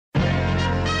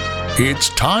It's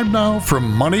time now for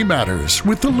Money Matters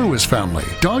with the Lewis family.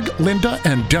 Doug, Linda,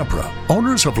 and Deborah,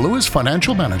 owners of Lewis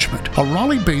Financial Management, a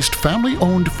Raleigh-based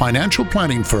family-owned financial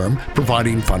planning firm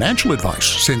providing financial advice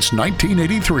since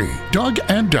 1983. Doug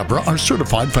and Deborah are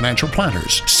certified financial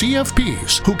planners,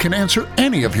 CFPs, who can answer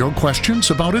any of your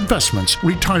questions about investments,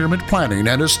 retirement planning,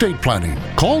 and estate planning.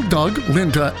 Call Doug,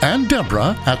 Linda, and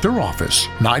Deborah at their office,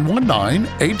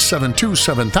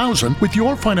 919-872-7000, with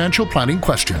your financial planning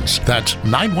questions. That's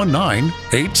 919-872-7000.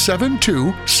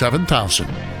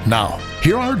 Now,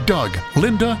 here are Doug,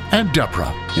 Linda, and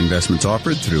Deborah. Investments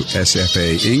offered through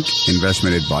SFA Inc.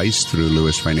 Investment advice through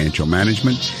Lewis Financial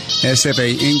Management.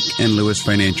 SFA Inc. and Lewis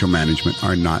Financial Management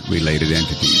are not related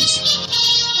entities.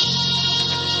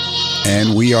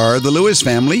 And we are the Lewis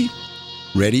family,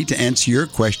 ready to answer your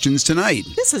questions tonight.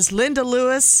 This is Linda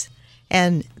Lewis,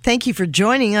 and thank you for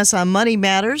joining us on Money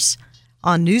Matters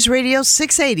on News Radio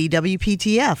 680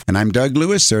 WPTF. And I'm Doug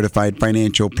Lewis, certified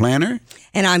financial planner.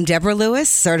 And I'm Deborah Lewis,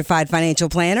 certified financial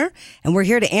planner. And we're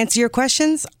here to answer your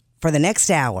questions for the next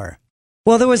hour.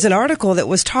 Well, there was an article that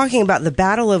was talking about the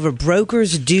battle over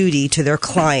brokers' duty to their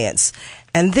clients.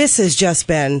 And this has just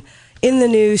been in the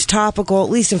news, topical,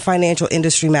 at least in financial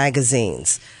industry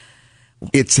magazines.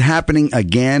 It's happening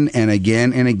again and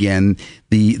again and again.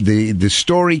 The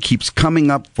story keeps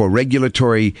coming up for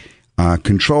regulatory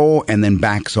control and then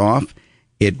backs off.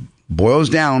 It boils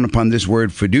down upon this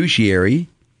word fiduciary,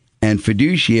 and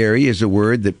fiduciary is a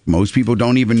word that most people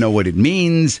don't even know what it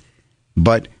means.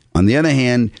 But on the other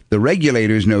hand, the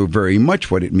regulators know very much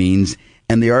what it means,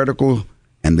 and the article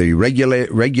and the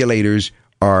regulators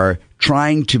are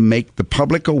trying to make the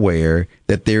public aware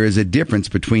that there is a difference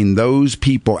between those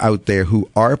people out there who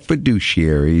are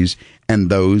fiduciaries and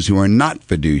those who are not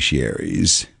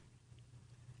fiduciaries.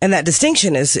 And that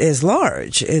distinction is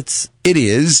large. It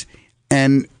is.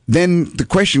 And then the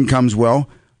question comes, well,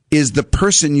 is the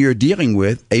person you're dealing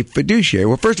with a fiduciary?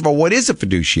 Well, first of all, what is a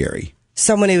fiduciary?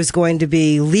 Someone who's going to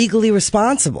be legally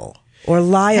responsible or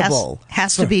liable.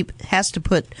 Has to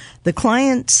put the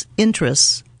client's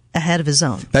interests ahead of his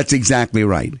own. That's exactly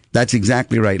right. That's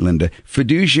exactly right, Linda.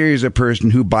 Fiduciary is a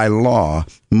person who by law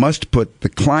must put the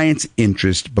client's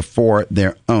interest before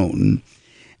their own.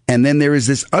 And then there is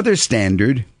this other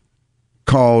standard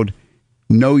called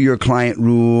know your client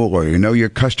rule or know your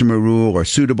customer rule or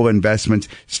suitable investments.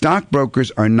 Stockbrokers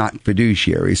are not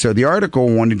fiduciaries. So the article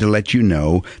wanted to let you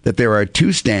know that there are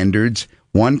two standards,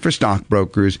 one for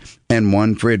stockbrokers and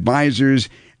one for advisors.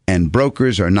 And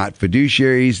brokers are not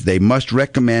fiduciaries. They must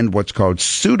recommend what's called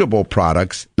suitable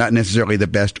products, not necessarily the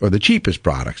best or the cheapest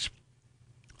products.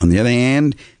 On the other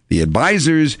hand, the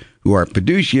advisors who are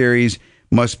fiduciaries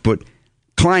must put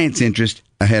client's interest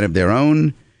ahead of their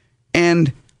own.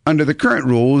 And under the current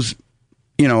rules,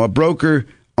 a broker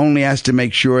only has to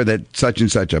make sure that such and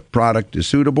such a product is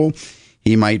suitable.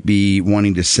 He might be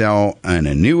wanting to sell an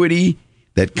annuity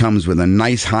that comes with a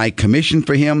nice high commission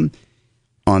for him.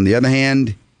 On the other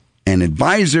hand, an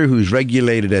advisor who's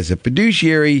regulated as a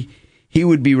fiduciary, he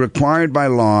would be required by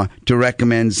law to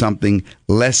recommend something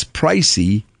less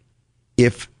pricey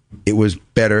if it was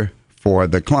better for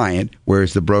the client,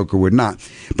 whereas the broker would not.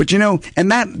 But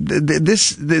and that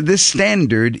this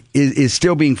standard is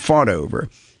still being fought over.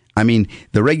 I mean,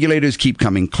 the regulators keep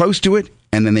coming close to it,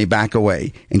 and then they back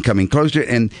away, and coming close to it,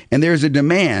 and there's a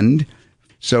demand.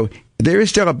 So there is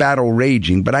still a battle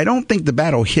raging, but I don't think the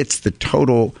battle hits the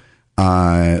total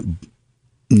nut.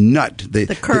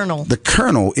 The kernel. The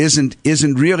kernel isn't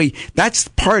really. That's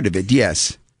part of it.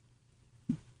 Yes,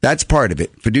 that's part of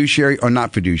it. Fiduciary or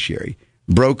not fiduciary.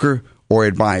 Broker or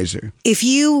advisor. If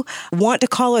you want to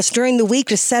call us during the week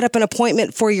to set up an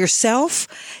appointment for yourself,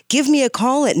 give me a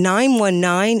call at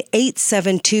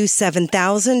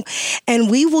 919-872-7000 and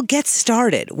we will get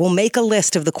started. We'll make a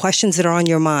list of the questions that are on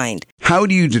your mind. How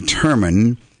do you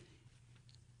determine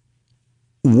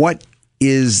what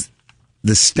is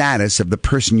the status of the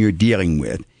person you're dealing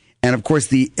with? And of course,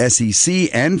 the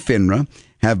SEC and FINRA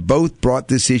have both brought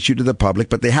this issue to the public,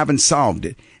 but they haven't solved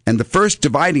it. And the first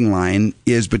dividing line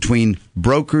is between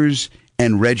brokers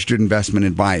and registered investment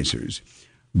advisors.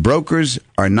 Brokers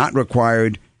are not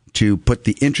required to put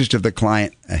the interest of the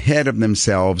client ahead of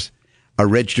themselves. A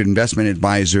registered investment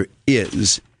advisor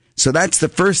is. So that's the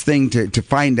first thing to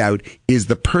find out, is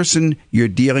the person you're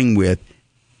dealing with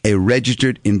a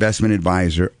registered investment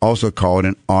advisor, also called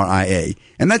an RIA.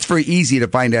 And that's very easy to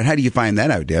find out. How do you find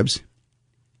that out, Debs?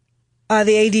 The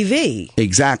ADV.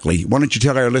 Exactly. Why don't you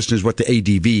tell our listeners what the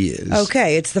ADV is?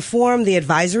 Okay. It's the form, the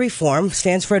advisory form,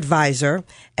 stands for advisor,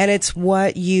 and it's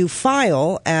what you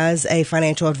file as a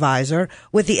financial advisor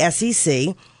with the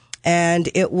SEC. and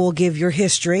it will give your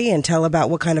history and tell about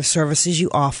what kind of services you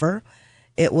offer.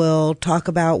 It will talk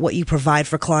about what you provide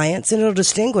for clients, and it'll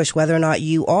distinguish whether or not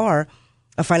you are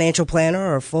a financial planner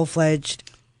or a full-fledged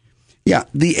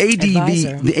the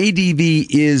advisor. The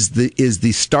ADV is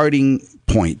the starting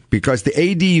point, because the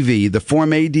ADV, the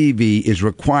Form ADV, is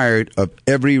required of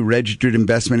every registered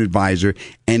investment advisor,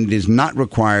 and it is not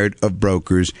required of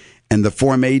brokers. And the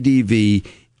Form ADV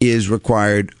is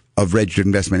required of registered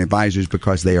investment advisors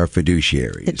because they are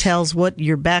fiduciaries. It tells what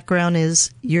your background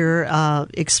is, your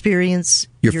experience,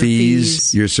 your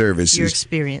fees, your services, your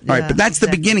experience. All right, but that's the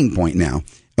beginning point now.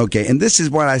 Okay, and this is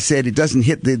what I said. It doesn't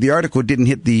hit the article didn't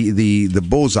hit the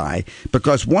bullseye,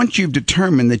 because once you've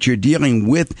determined that you're dealing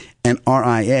with an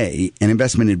RIA, an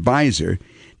investment advisor,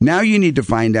 now you need to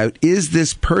find out, is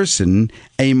this person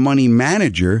a money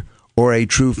manager or a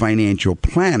true financial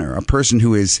planner, a person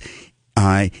who is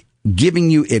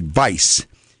giving you advice?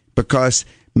 Because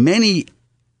many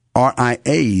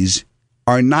RIAs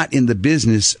are not in the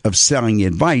business of selling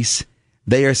advice.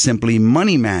 They are simply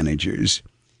money managers.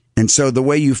 And so the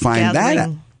way you find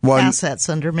gathering assets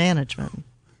under management.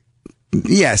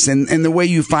 Yes, and the way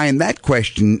you find that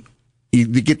question, you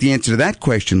get the answer to that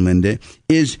question, Linda,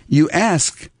 is you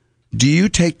ask, do you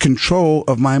take control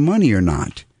of my money or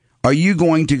not? Are you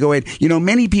going to go ahead?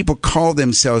 Many people call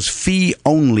themselves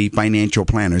fee-only financial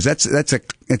planners.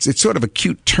 It's sort of a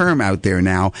cute term out there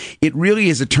now. It really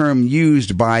is a term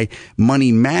used by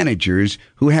money managers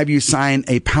who have you sign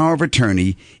a power of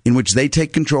attorney in which they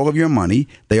take control of your money.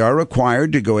 They are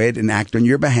required to go ahead and act on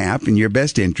your behalf in your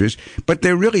best interest, but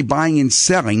they're really buying and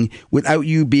selling without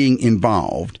you being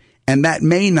involved. And that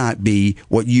may not be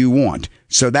what you want.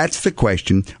 So that's the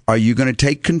question. Are you going to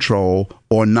take control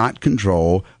or not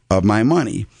control of my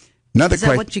money? Is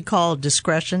that what you call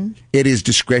discretion? It is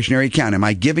discretionary account. Am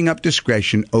I giving up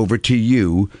discretion over to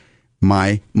you,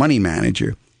 my money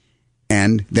manager?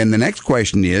 And then the next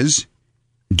question is,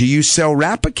 do you sell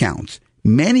wrap accounts?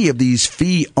 Many of these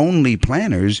fee-only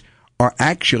planners are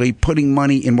actually putting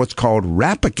money in what's called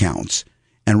wrap accounts.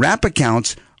 And wrap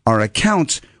accounts are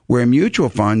accounts where mutual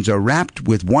funds are wrapped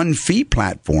with one fee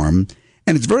platform,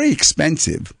 and it's very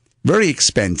expensive. Very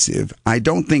expensive. I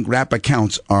don't think wrap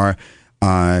accounts are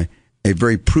a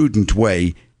very prudent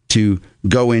way to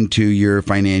go into your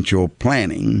financial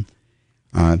planning.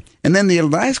 And then the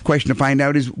last question to find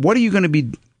out is, what are you going to be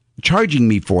charging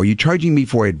me for? Are you charging me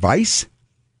for advice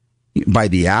by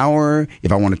the hour?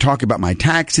 If I want to talk about my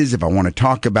taxes, if I want to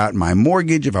talk about my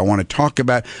mortgage, if I want to talk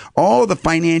about all the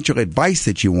financial advice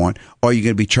that you want, are you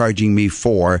going to be charging me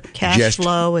for cash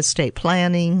flow, estate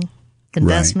planning,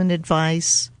 investment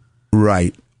advice?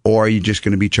 Right. Or are you just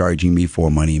going to be charging me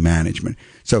for money management?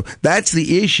 So that's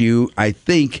the issue, I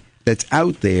think, that's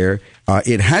out there.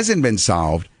 It hasn't been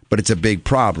solved, but it's a big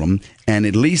problem. And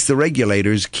at least the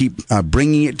regulators keep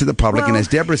bringing it to the public. And as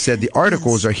Deborah said, the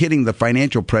articles are hitting the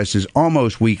financial presses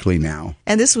almost weekly now.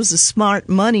 And this was a smart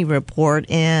money report.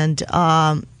 And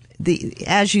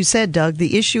as you said, Doug,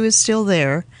 the issue is still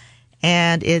there.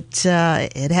 And it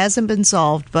hasn't been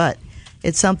solved, but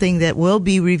it's something that will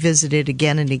be revisited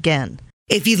again and again.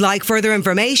 If you'd like further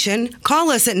information, call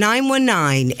us at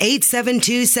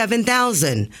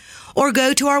 919-872-7000 or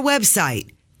go to our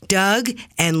website,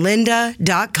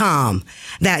 DougandLinda.com.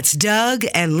 That's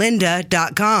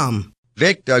DougandLinda.com.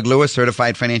 Vic, Doug Lewis,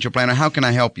 Certified Financial Planner. How can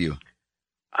I help you?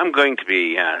 I'm going to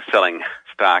be selling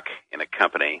stock in a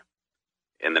company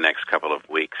in the next couple of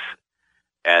weeks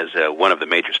as one of the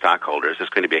major stockholders. It's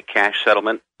going to be a cash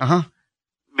settlement.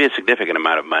 Be a significant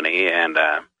amount of money, and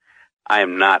I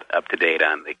am not up to date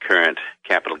on the current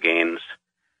capital gains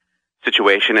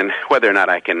situation and whether or not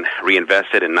I can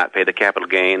reinvest it and not pay the capital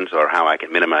gains, or how I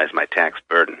can minimize my tax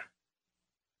burden.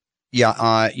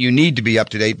 Yeah, you need to be up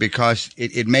to date because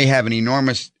it may have an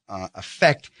enormous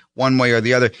effect one way or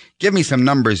the other. Give me some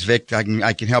numbers, Vic.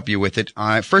 I can help you with it.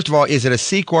 First of all, is it a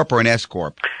C Corp or an S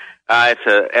Corp? It's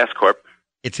a S Corp.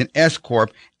 It's an S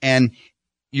Corp, and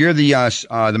you're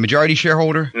the majority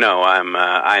shareholder? No, I'm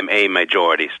a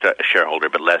majority shareholder,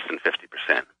 but less than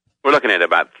 50%. We're looking at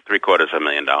about $750,000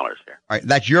 here. All right,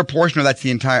 that's your portion, or that's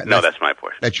the entire? No, that's my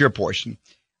portion. That's your portion.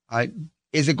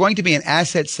 Is it going to be an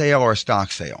asset sale or a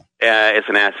stock sale? It's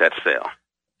an asset sale.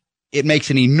 It makes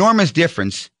an enormous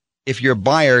difference if your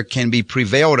buyer can be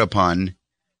prevailed upon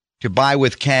to buy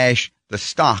with cash the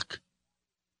stock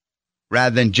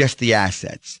rather than just the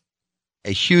assets.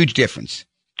 A huge difference.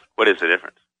 What is the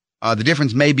difference? The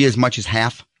difference may be as much as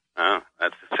half. Oh,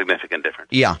 that's a significant difference.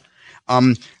 Yeah.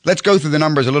 Let's go through the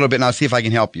numbers a little bit and I'll see if I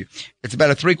can help you. It's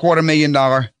about a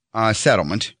 $750,000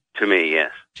 settlement. To me,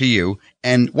 yes. To you.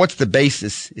 And what's the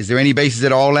basis? Is there any basis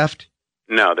at all left?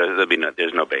 No,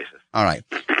 there's no basis. All right.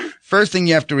 First thing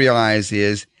you have to realize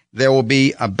is there will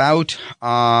be about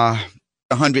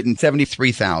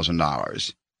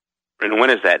 $173,000. And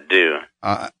when is that due?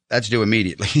 That's due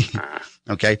immediately.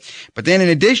 Okay. But then in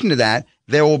addition to that,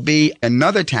 there will be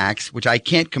another tax, which I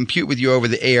can't compute with you over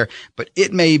the air, but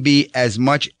it may be as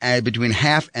much as between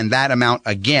half and that amount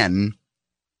again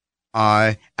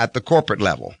at the corporate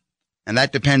level. And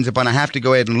that depends upon, I have to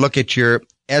go ahead and look at your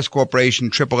S Corporation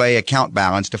AAA account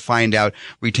balance to find out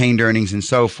retained earnings and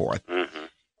so forth. Mm-hmm.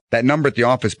 That number at the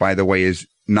office, by the way, is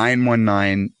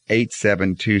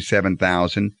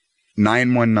 919-872-7000,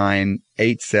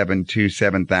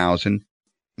 919-872-7000.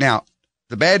 Now,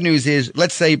 the bad news is,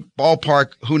 let's say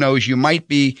ballpark, who knows, you might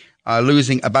be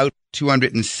losing about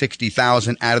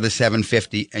 $260,000 out of the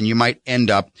 $750, and you might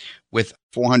end up with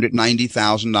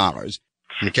 $490,000.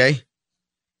 Okay?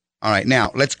 All right.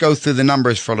 Now, let's go through the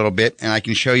numbers for a little bit, and I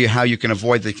can show you how you can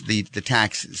avoid the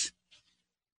taxes.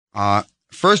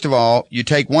 First of all, you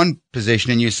take one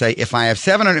position and you say, if I have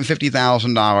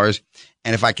 $750,000,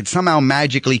 and if I could somehow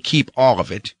magically keep all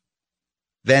of it,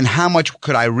 then how much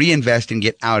could I reinvest and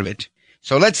get out of it?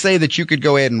 So let's say that you could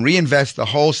go ahead and reinvest the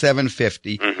whole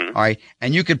 $750, Mm-hmm. all right,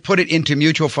 and you could put it into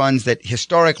mutual funds that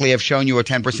historically have shown you a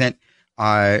 10%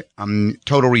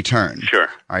 total return. Sure.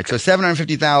 All right, so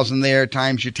 $750,000 there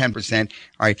times your 10%.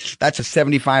 All right, that's a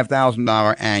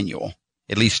 $75,000 annual,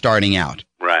 at least starting out.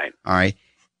 Right. All right.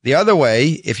 The other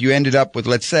way, if you ended up with,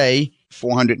 let's say,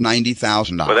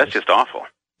 $490,000. Well, that's just awful.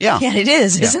 Yeah. Yeah, it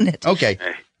is, isn't it? Okay.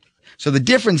 So the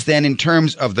difference then in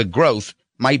terms of the growth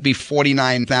might be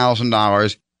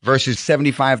 $49,000 versus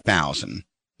 $75,000.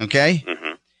 Okay?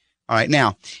 Mm-hmm. All right.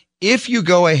 Now, if you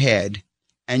go ahead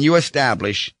and you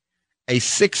establish a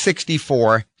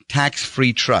 664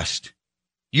 tax-free trust,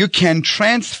 you can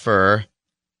transfer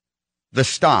the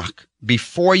stock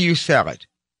before you sell it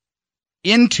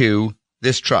into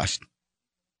this trust.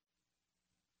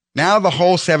 Now the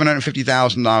whole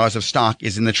 $750,000 of stock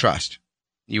is in the trust.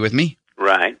 You with me?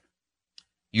 Right.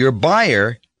 Your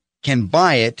buyer can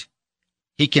buy it.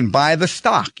 He can buy the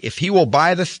stock. If he will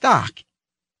buy the stock,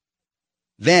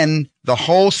 then the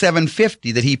whole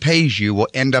 $750 that he pays you will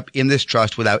end up in this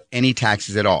trust without any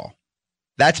taxes at all.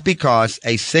 That's because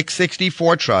a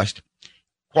 664 trust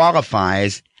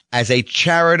qualifies as a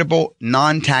charitable,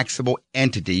 non-taxable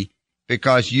entity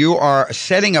because you are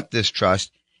setting up this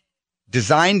trust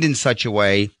designed in such a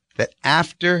way that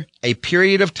after a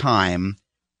period of time,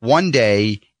 one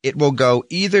day it will go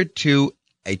either to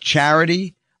a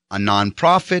charity, a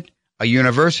nonprofit, a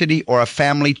university, or a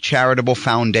family charitable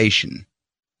foundation.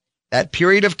 That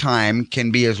period of time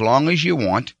can be as long as you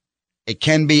want. It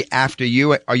can be after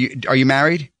you. Are you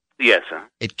married? Yes, sir.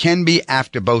 It can be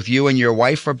after both you and your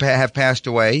wife have passed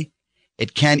away.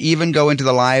 It can even go into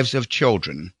the lives of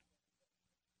children.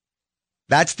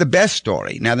 That's the best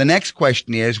story. Now, the next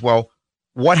question is, well,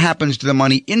 what happens to the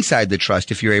money inside the trust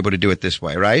if you're able to do it this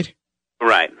way, right?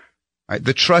 Right. All right.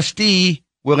 The trustee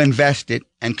will invest it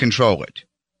and control it.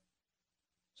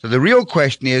 So the real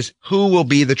question is, who will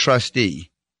be the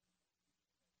trustee?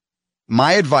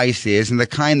 My advice is, and the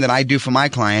kind that I do for my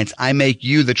clients, I make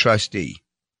you the trustee.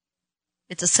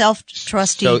 It's a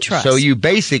self-trustee trust. So you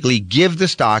basically give the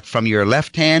stock from your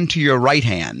left hand to your right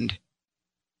hand,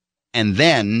 and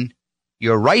then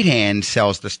your right hand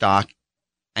sells the stock,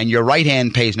 and your right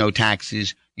hand pays no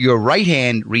taxes. Your right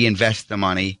hand reinvests the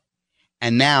money,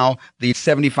 and now the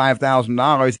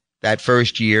 $75,000 that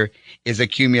first year is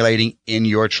accumulating in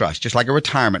your trust, just like a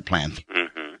retirement plan.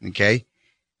 Mm-hmm. Okay?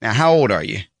 Now, how old are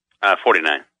you?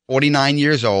 49. 49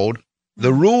 years old.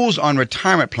 The rules on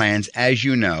retirement plans, as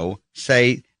you know,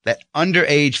 say that under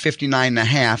age 59 and a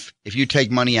half, if you take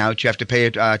money out, you have to pay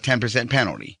a 10%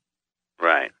 penalty.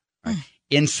 Right.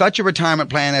 In such a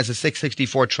retirement plan as a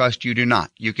 664 trust, you do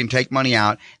not. You can take money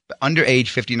out under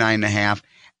age 59 and a half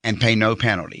and pay no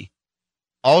penalty.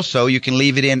 Also, you can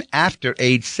leave it in after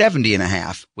age 70 and a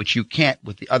half, which you can't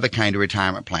with the other kind of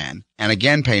retirement plan, and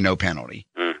again pay no penalty.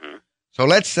 Mm-hmm. So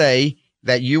let's say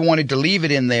that you wanted to leave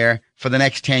it in there for the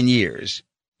next 10 years.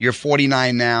 You're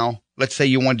 49 now. Let's say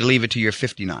you wanted to leave it to your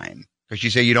 59 because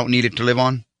you say you don't need it to live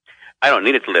on. I don't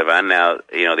need it to live on. Now,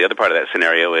 the other part of that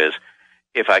scenario is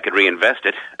if I could reinvest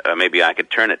it, maybe I could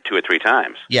turn it 2 or 3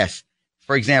 times. Yes.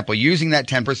 For example, using that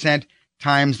 10%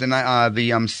 times the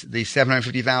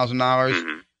 $750,000,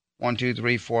 Mm-hmm. 1, 2,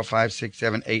 3, 4, 5, 6,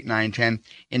 7, 8, 9, 10.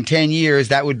 In 10 years,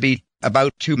 that would be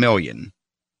about $2 million.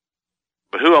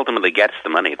 But who ultimately gets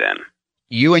the money then?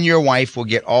 You and your wife will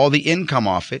get all the income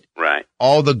off it, Right.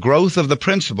 all the growth of the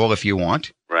principal if you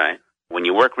want. Right. When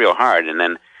you work real hard and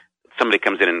then somebody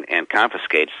comes in and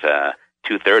confiscates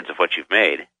 2/3 of what you've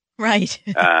made, Right.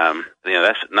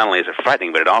 That's not only is it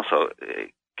frightening, but it also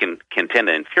can tend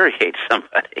to infuriate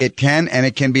somebody. It can, and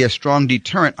it can be a strong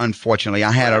deterrent. Unfortunately,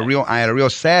 I had a real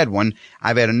sad one.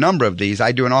 I've had a number of these.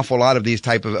 I do an awful lot of these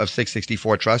type of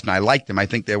 664 trusts, and I like them. I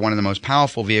think they're one of the most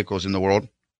powerful vehicles in the world.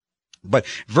 But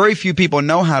very few people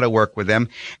know how to work with them,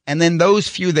 and then those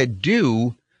few that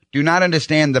do not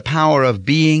understand the power of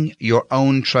being your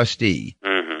own trustee.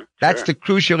 That's the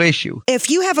crucial issue.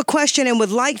 If you have a question and would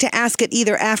like to ask it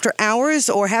either after hours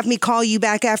or have me call you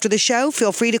back after the show,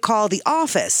 feel free to call the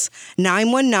office,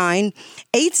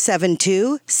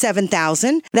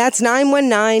 919-872-7000. That's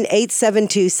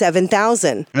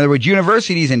 919-872-7000. In other words,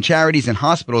 universities and charities and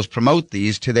hospitals promote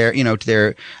these to their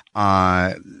benefactors.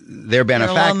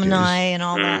 Alumni and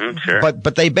all that. Sure.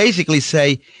 But they basically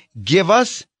say, give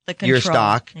us your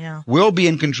stock, we'll be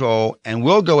in control, and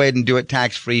we'll go ahead and do it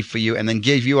tax-free for you, and then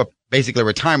give you basically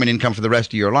retirement income for the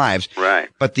rest of your lives. Right.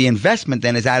 But the investment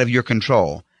then is out of your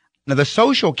control. Now, the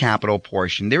social capital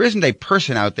portion, there isn't a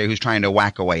person out there who's trying to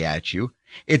whack away at you.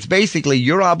 It's basically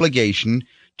your obligation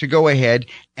to go ahead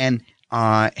and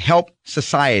help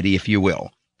society, if you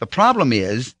will. The problem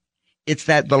is, it's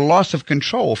that the loss of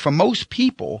control. For most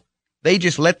people, they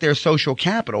just let their social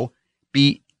capital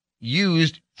be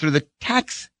used through the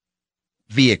tax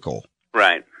vehicle.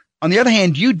 Right. On the other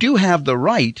hand, you do have the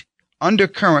right under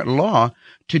current law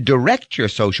to direct your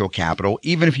social capital,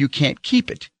 even if you can't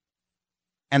keep it.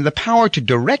 And the power to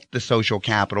direct the social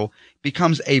capital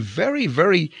becomes a very,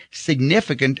 very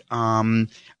significant a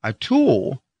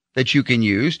tool that you can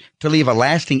use to leave a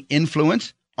lasting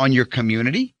influence on your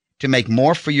community, to make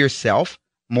more for yourself,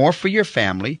 more for your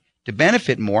family, to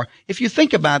benefit more. If you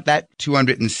think about that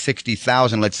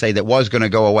 $260,000, let's say, that was going to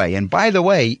go away. And by the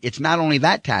way, it's not only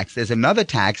that tax. There's another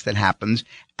tax that happens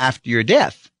after your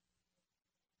death.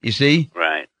 You see?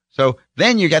 Right. So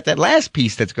then you got that last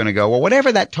piece that's going to go. Well,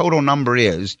 whatever that total number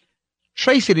is,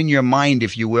 trace it in your mind,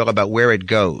 if you will, about where it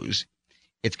goes.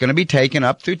 It's going to be taken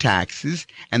up through taxes,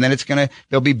 and then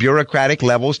there'll be bureaucratic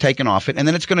levels taken off it, and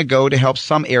then it's going to go to help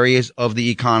some areas of the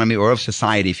economy or of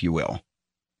society, if you will.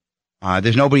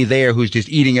 There's nobody there who's just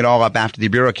eating it all up after the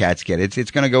bureaucrats get it. It's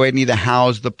going to go ahead and either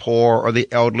house the poor or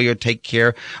the elderly or take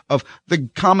care of the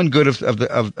common good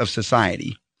of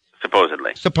society.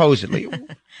 Supposedly.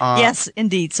 Yes,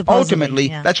 indeed. Supposedly. Ultimately,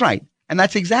 that's right. And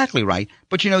that's exactly right.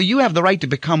 But you have the right to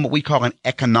become what we call an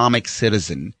economic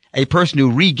citizen, a person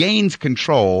who regains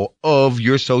control of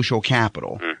your social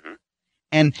capital. Mm-hmm.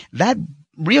 And that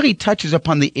really touches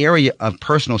upon the area of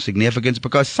personal significance,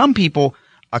 because some people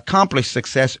accomplish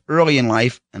success early in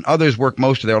life and others work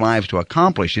most of their lives to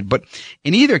accomplish it. But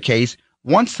in either case,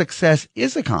 once success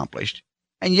is accomplished,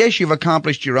 and yes, you've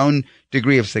accomplished your own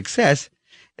degree of success,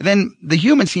 then the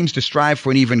human seems to strive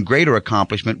for an even greater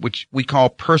accomplishment, which we call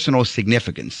personal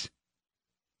significance.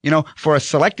 For a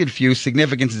selected few,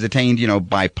 significance is attained,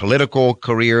 by political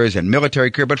careers and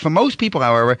military career. But for most people,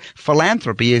 however,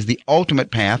 philanthropy is the ultimate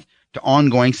path to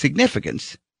ongoing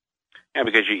significance. Yeah,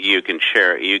 because you can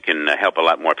share, you can help a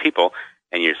lot more people,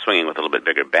 and you're swinging with a little bit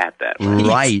bigger bat that way.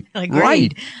 Right, Agreed.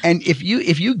 Right. And if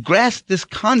you grasp this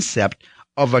concept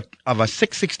of a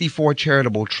 664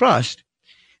 charitable trust,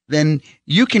 then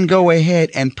you can go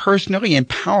ahead and personally and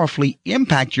powerfully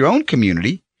impact your own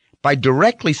community by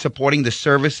directly supporting the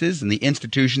services and the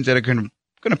institutions that are going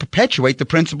to perpetuate the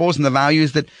principles and the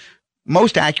values that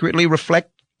most accurately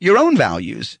reflect your own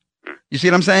values. You see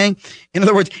what I'm saying? In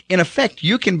other words, in effect,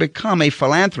 you can become a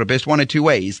philanthropist one of two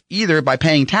ways. Either by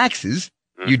paying taxes,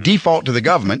 you default to the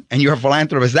government, and you're a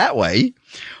philanthropist that way,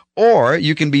 or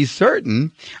you can be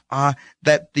certain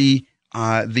that the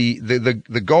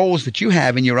goals that you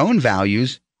have in your own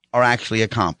values are actually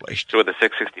accomplished. So with the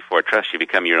 664 Trust, you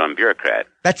become your own bureaucrat.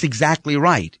 That's exactly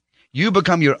right. You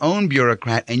become your own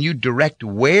bureaucrat, and you direct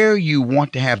where you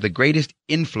want to have the greatest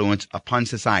influence upon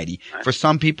society. Right. For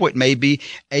some people, it may be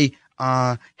a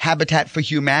Habitat for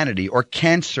Humanity or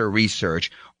cancer research,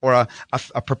 or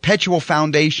a perpetual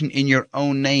foundation in your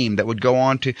own name that would go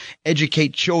on to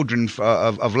educate children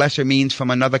of lesser means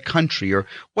from another country, or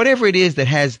whatever it is that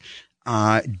has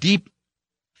deep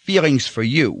feelings for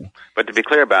you. But to be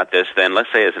clear about this, then, let's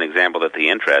say as an example that the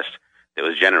interest that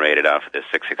was generated off of this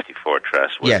 664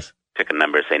 Trust was, pick a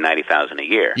number, say $90,000 a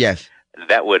year. Yes.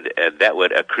 That would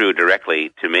accrue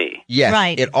directly to me. Yes.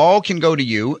 Right. It all can go to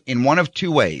you in one of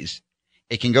two ways.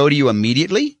 It can go to you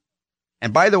immediately.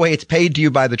 And by the way, it's paid to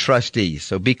you by the trustee.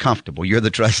 So be comfortable. You're the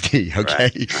trustee.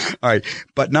 Okay. Right. All right.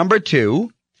 But number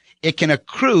two, it can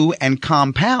accrue and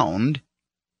compound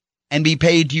and be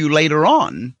paid to you later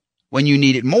on when you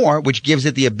need it more, which gives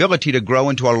it the ability to grow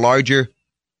into a larger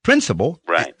principal.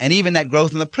 Right. And even that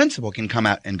growth in the principal can come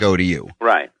out and go to you.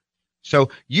 Right. So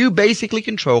you basically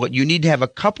control it. You need to have a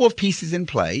couple of pieces in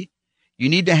play. You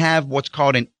need to have what's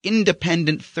called an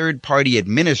independent third-party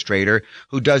administrator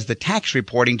who does the tax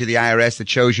reporting to the IRS that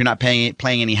shows you're not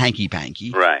playing any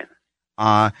hanky-panky. Right.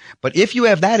 But if you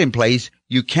have that in place,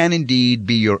 you can indeed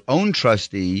be your own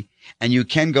trustee, and you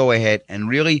can go ahead and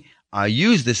really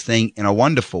use this thing in a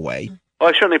wonderful way. Well,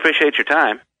 I certainly appreciate your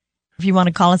time. If you want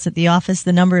to call us at the office,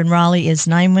 the number in Raleigh is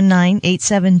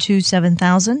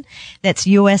 919-872-7000. That's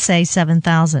USA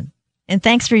 7000. And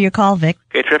thanks for your call, Vic.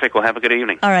 Okay, terrific. Well, have a good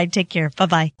evening. All right, take care.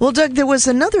 Bye-bye. Well, Doug, there was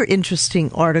another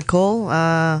interesting article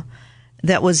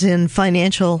that was in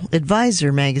Financial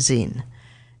Advisor magazine.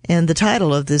 And the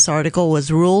title of this article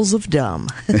was Rules of Dumb.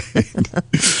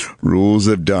 Rules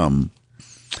of Dumb.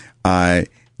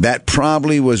 That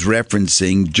probably was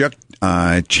referencing Chuck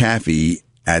Chaffee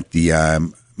at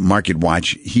the Market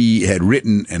Watch. He had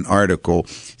written an article,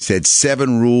 said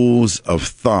 7 rules of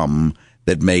thumb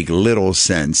that make little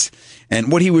sense.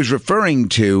 And what he was referring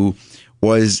to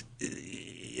was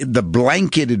the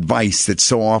blanket advice that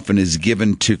so often is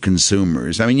given to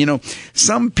consumers. I mean,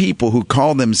 some people who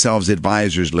call themselves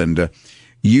advisors, Linda,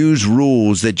 use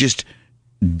rules that just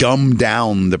dumb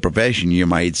down the profession, you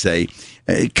might say.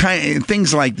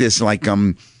 Things like this, like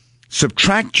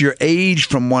subtract your age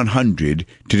from 100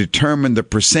 to determine the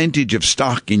percentage of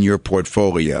stock in your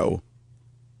portfolio.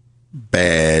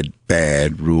 Bad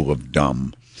rule of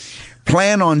dumb.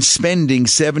 Plan on spending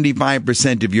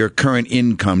 75% of your current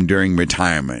income during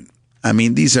retirement. I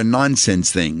mean, these are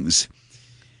nonsense things.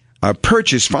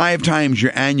 Purchase 5 times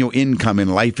your annual income in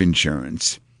life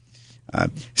insurance.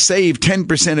 Save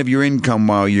 10% of your income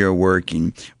while you're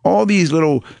working. All these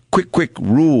little quick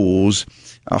rules.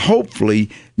 Hopefully,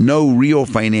 no real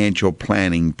financial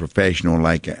planning professional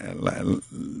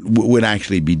would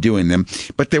actually be doing them.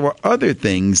 But there were other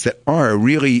things that are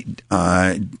really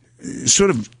sort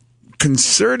of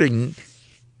concerning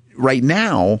right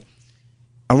now.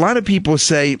 A lot of people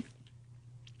say,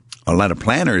 a lot of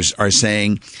planners are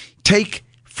saying, take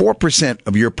 4%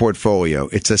 of your portfolio.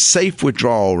 It's a safe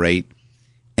withdrawal rate,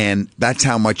 and that's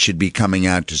how much should be coming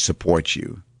out to support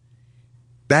you.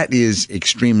 That is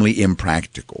extremely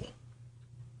impractical.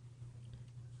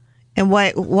 And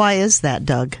why is that,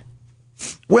 Doug?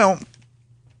 Well,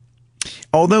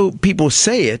 although people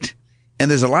say it, and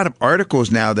there's a lot of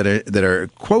articles now that are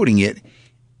quoting it,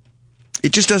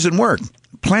 it just doesn't work.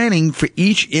 Planning for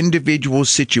each individual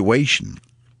situation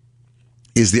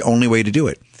is the only way to do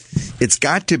it. It's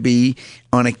got to be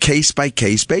on a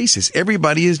case-by-case basis.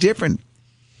 Everybody is different.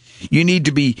 You need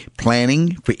to be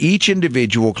planning for each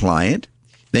individual client.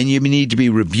 Then you need to be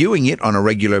reviewing it on a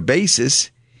regular basis.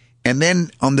 And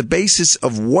then on the basis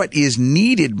of what is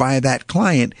needed by that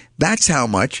client, that's how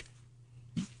much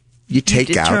you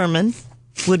take out. Determine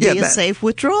would be a safe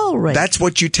withdrawal rate. That's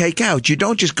what you take out. You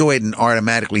don't just go ahead and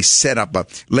automatically set up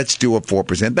let's do a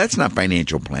 4%. That's not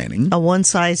financial planning. A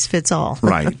one-size-fits-all.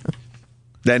 Right.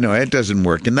 No, it doesn't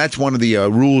work. And that's one of the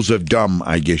rules of dumb,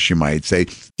 I guess you might say.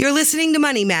 You're listening to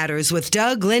Money Matters with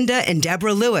Doug, Linda, and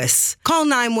Deborah Lewis. Call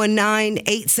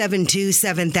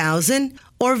 919-872-7000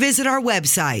 or visit our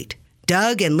website,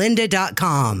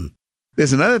 DougandLinda.com.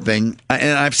 There's another thing,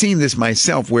 and I've seen this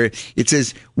myself, where it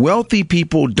says wealthy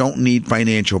people don't need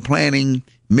financial planning.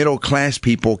 Middle-class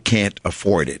people can't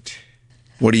afford it.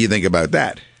 What do you think about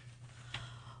that?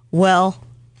 Well,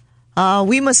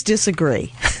 we must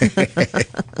disagree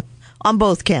on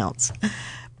both counts,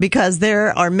 because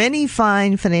there are many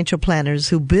fine financial planners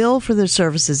who bill for their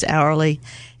services hourly,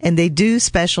 and they do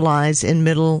specialize in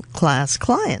middle-class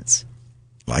clients.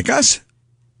 Like us?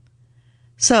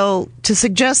 So to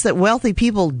suggest that wealthy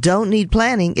people don't need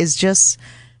planning is just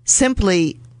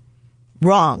simply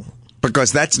wrong.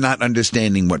 Because that's not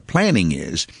understanding what planning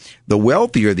is. The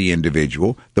wealthier the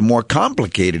individual, the more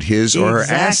complicated his or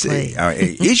her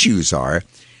issues are.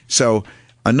 So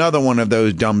another one of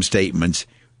those dumb statements,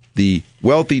 the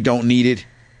wealthy don't need it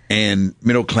and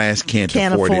middle class can't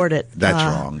afford it. That's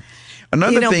wrong.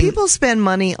 Another thing, people spend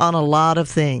money on a lot of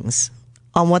things,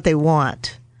 on what they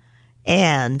want.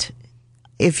 And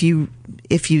if you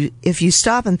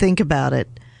stop and think about it,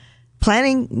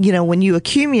 planning, when you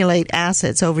accumulate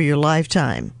assets over your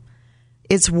lifetime,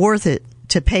 it's worth it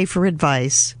to pay for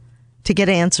advice to get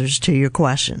answers to your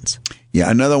questions.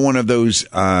 Yeah, another one of those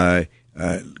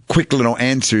quick little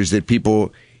answers that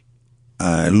people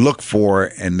look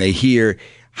for, and they hear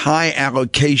high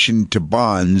allocation to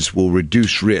bonds will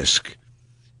reduce risk.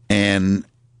 And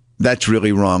that's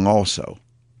really wrong also.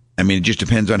 I mean, it just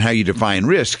depends on how you define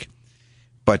risk.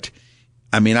 But,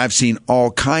 I mean, I've seen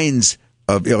all kinds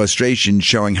of illustrations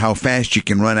showing how fast you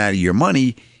can run out of your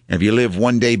money. And if you live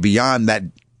one day beyond that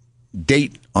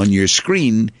date on your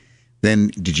screen, then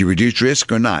did you reduce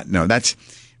risk or not? No,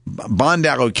 bond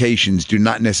allocations do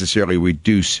not necessarily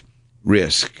reduce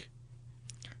risk.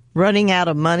 Running out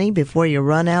of money before you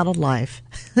run out of life.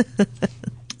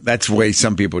 That's the way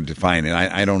some people define it.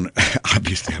 I don't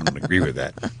agree with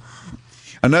that.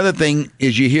 Another thing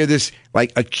is you hear this,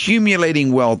 like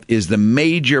accumulating wealth is the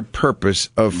major purpose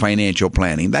of financial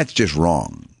planning. That's just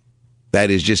wrong.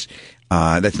 That is just,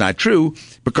 that's not true,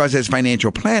 because as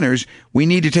financial planners, we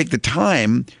need to take the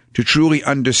time to truly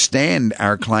understand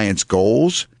our clients'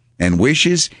 goals and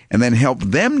wishes, and then help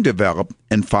them develop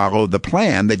and follow the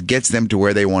plan that gets them to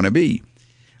where they want to be.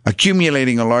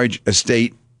 Accumulating a large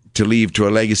estate to leave to a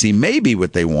legacy may be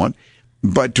what they want,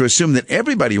 but to assume that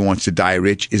everybody wants to die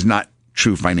rich is not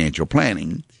true financial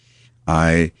planning.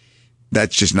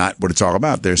 That's just not what it's all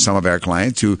about. There's some of our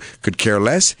clients who could care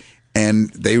less, and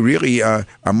they really are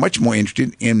much more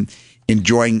interested in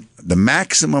enjoying the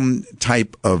maximum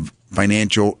type of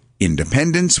financial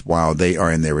independence while they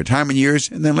are in their retirement years,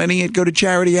 and then letting it go to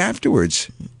charity afterwards.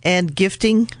 And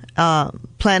gifting,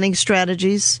 planning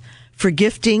strategies for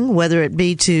gifting, whether it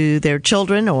be to their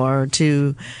children or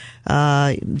to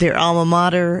their alma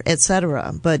mater,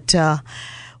 etc. But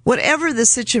whatever the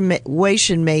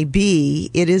situation may be,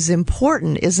 it is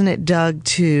important, isn't it, Doug,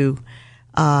 to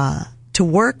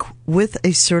work with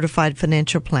a certified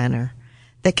financial planner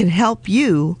that can help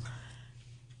you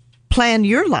plan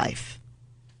your life.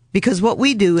 Because what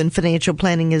we do in financial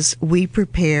planning is we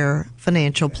prepare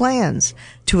financial plans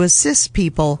to assist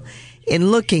people in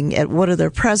looking at what are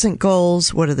their present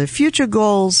goals, what are their future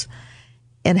goals,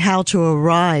 and how to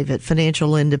arrive at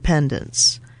financial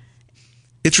independence.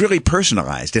 It's really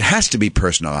personalized. It has to be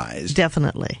personalized.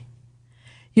 Definitely.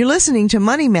 You're listening to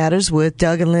Money Matters with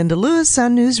Doug and Linda Lewis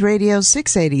on News Radio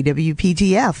 680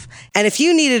 WPTF. And if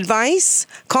you need advice,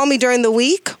 call me during the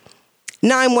week.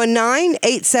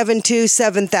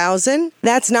 919-872-7000.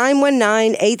 That's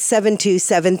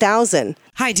 919-872-7000.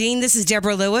 Hi, Dean. This is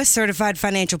Deborah Lewis, certified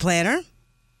financial planner.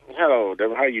 Hello,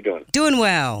 Deborah. How are you doing? Doing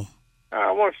well.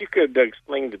 I wonder if you could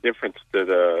explain the difference to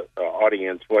the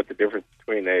audience, what the difference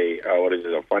between a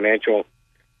financial,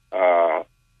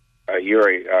 you're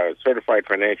a certified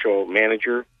financial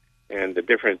manager, and the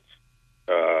difference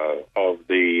of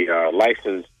the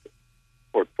licensed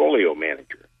portfolio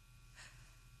manager.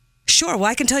 Sure. Well,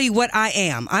 I can tell you what I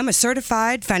am. I'm a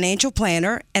certified financial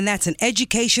planner, and that's an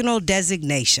educational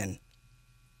designation.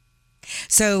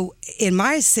 So in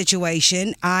my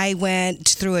situation, I went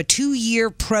through a 2-year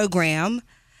program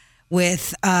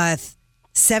with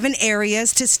 7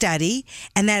 areas to study,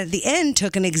 and then at the end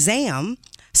took an exam.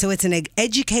 So it's an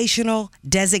educational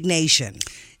designation.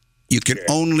 You can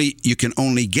only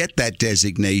get that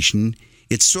designation.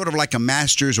 It's sort of like a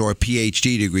master's or a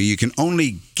PhD degree. You can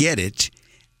only get it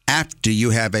after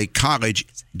you have a college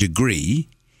degree,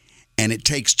 and it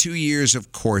takes 2 years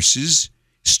of courses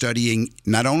studying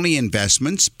not only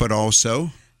investments but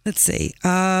also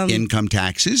income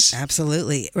taxes,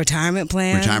 absolutely, retirement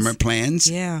plans,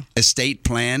 yeah, estate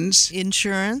plans,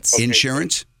 insurance. Okay.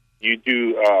 Insurance. Do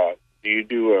you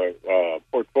do a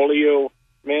portfolio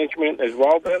management as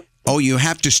well then? Oh, you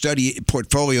have to study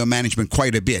portfolio management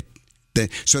quite a bit.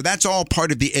 So that's all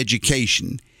part of the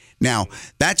education. Now,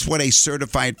 that's what a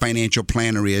certified financial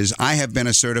planner is. I have been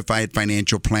a certified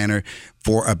financial planner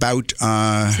for about...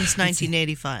 since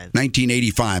 1985.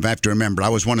 1985, I have to remember. I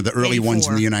was one of the early ones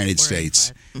in the United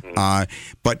States.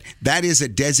 But that is a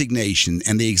designation,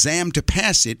 and the exam to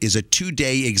pass it is a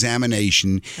 2-day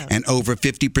examination, and over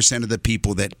 50% of the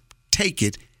people that take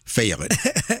it fail it.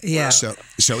 Yeah. So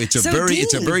it's a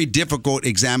very difficult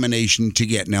examination to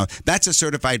get. Now, that's a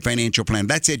certified financial planner.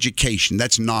 That's education.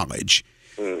 That's knowledge.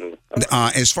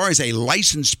 As far as a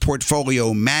licensed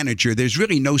portfolio manager, there's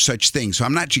really no such thing. So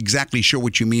I'm not exactly sure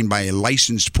what you mean by a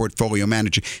licensed portfolio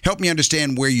manager. Help me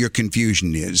understand where your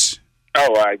confusion is.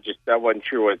 Oh, I wasn't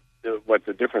sure what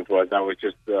the difference was. I was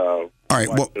just all right.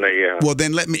 Well,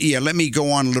 then let me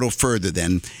go on a little further.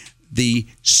 Then the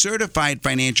certified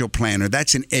financial planner,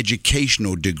 that's an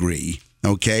educational degree.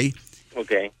 Okay.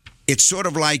 Okay. It's sort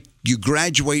of like you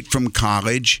graduate from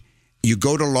college. You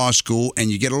go to law school and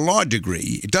you get a law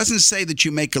degree. It doesn't say that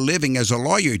you make a living as a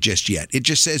lawyer just yet. It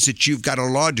just says that you've got a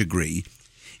law degree.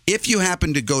 If you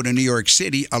happen to go to New York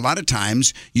City, a lot of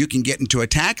times you can get into a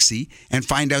taxi and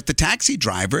find out the taxi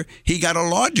driver, he got a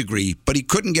law degree, but he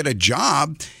couldn't get a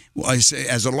job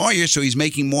as a lawyer, so he's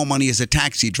making more money as a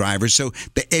taxi driver. So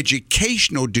the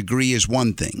educational degree is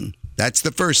one thing. That's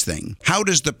the first thing. How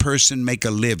does the person make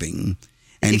a living?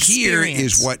 And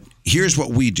here's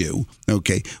what we do.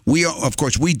 Okay. Of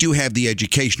course, we do have the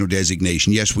educational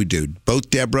designation. Yes, we do. Both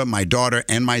Deborah, my daughter,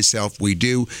 and myself, we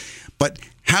do. But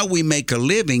how we make a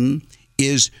living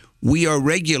is we are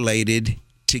regulated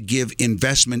to give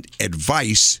investment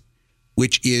advice,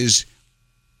 which is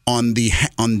on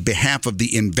behalf of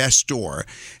the investor,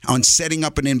 on setting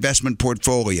up an investment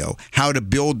portfolio, how to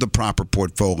build the proper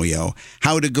portfolio,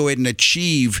 how to go ahead and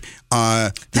achieve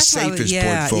the safest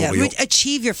portfolio.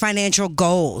 Achieve your financial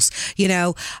goals.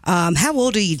 How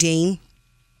old are you, Dean?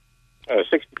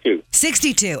 62.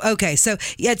 62. Okay, so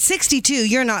at 62,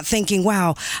 you're not thinking,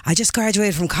 wow, I just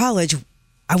graduated from college.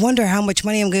 I wonder how much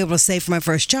money I'm going to be able to save for my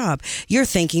first job. You're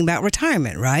thinking about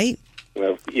retirement, right?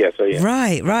 Yes, I am.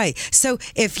 Right. So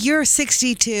if you're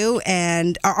 62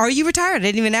 and are you retired? I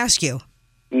didn't even ask you.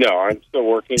 No, I'm still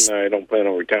working. I don't plan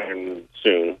on retiring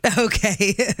soon.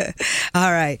 Okay.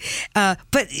 All right.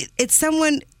 But it's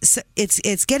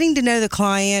it's getting to know the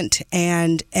client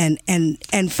and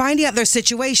finding out their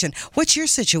situation. What's your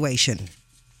situation?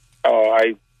 Oh,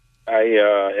 I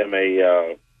am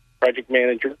a project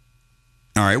manager.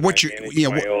 All right. What's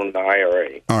my own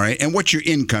IRA? All right. And what's your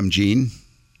income, Gene?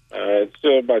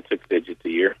 It's about 6 digits a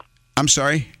year. I'm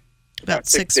sorry? About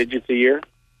six digits a year.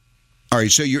 All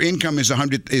right. So your income is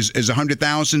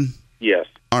 100,000? Yes.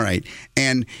 All right.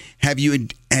 And have you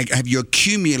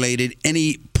accumulated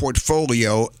any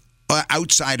portfolio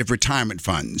outside of retirement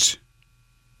funds?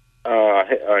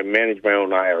 I manage my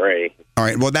own IRA. All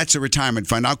right. Well, that's a retirement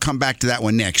fund. I'll come back to that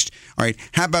one next. All right.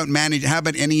 How about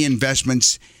any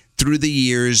investments through the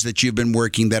years that you've been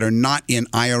working that are not in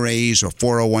IRAs or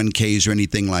 401ks or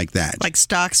anything like that? like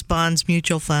stocks, bonds,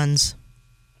 mutual funds.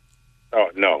 Oh,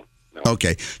 no.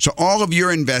 Okay. So all of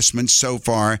your investments so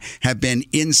far have been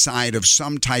inside of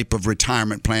some type of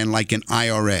retirement plan like an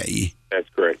IRA. That's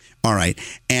correct. All right.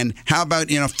 And how about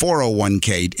in a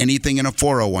 401k? Anything in a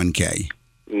 401k?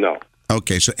 No.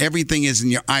 Okay. So everything is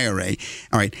in your IRA.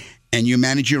 All right. And you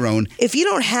manage your own. If you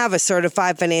don't have a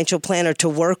certified financial planner to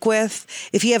work with,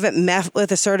 if you haven't met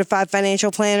with a certified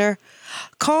financial planner,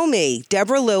 call me,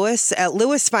 Deborah Lewis at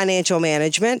Lewis Financial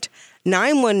Management,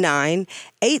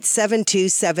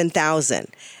 919-872-7000.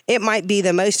 It might be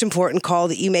the most important call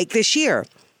that you make this year.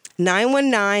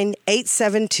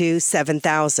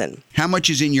 919-872-7000. How much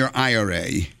is in your IRA?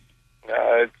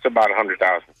 It's about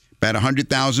 $100,000. About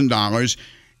 $100,000,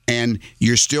 and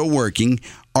you're still working.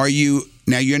 Are you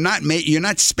now? You're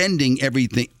not spending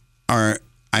everything. I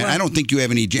don't think you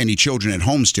have any children at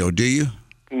home still, do you?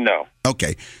 No.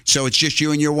 Okay, so it's just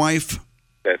you and your wife?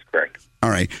 That's correct. All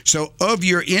right. So of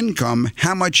your income,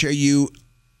 how much are you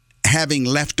having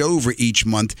left over each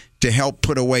month to help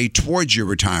put away towards your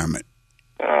retirement?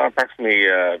 Approximately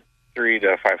 $300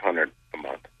 to $500 a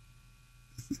month.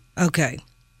 Okay.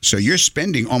 So you're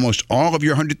spending almost all of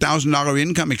your $100,000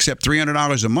 income except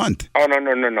 $300 a month. Oh, no.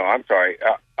 I'm sorry.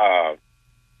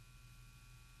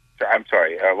 I'm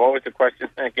sorry. What was the question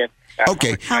again?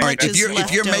 Okay. All right. If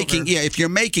you're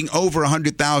making over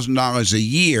 $100,000 a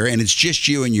year and it's just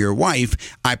you and your wife,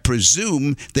 I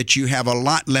presume that you have a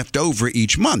lot left over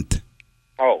each month.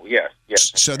 Oh, yes.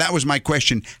 So that was my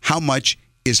question. How much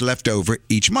is left over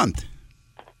each month?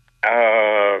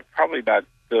 Probably about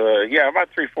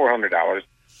 $300-$400.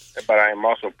 But I am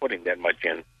also putting that much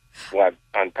in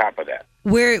on top of that.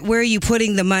 Where are you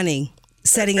putting the money?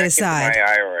 Setting it aside. Into my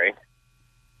IRA.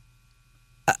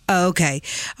 Okay.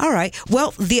 All right.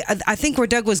 Well, I think where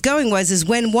Doug was going is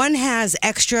when one has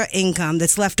extra income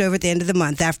that's left over at the end of the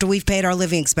month after we've paid our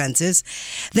living expenses,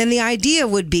 then the idea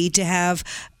would be to have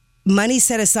money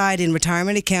set aside in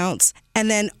retirement accounts, and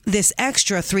then this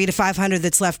extra $300 to $500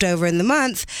 that's left over in the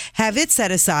month, have it set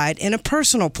aside in a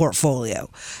personal portfolio.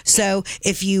 So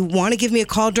if you want to give me a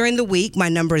call during the week, my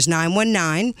number is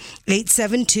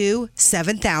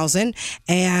 919-872-7000,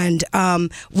 and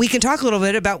we can talk a little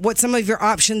bit about what some of your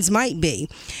options might be.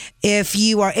 If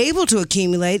you are able to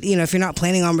accumulate, if you're not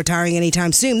planning on retiring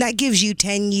anytime soon, that gives you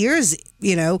 10 years,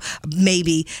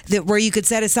 maybe that where you could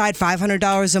set aside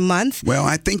 $500 a month. Well,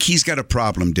 I think he's got a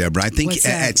problem, Deborah. I think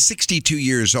at 62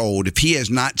 years old, if he has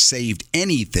not saved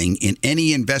anything in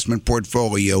any investment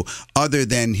portfolio other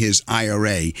than his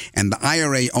IRA, and the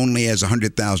IRA only has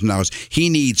 $100,000, he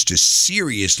needs to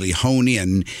seriously hone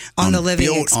in on the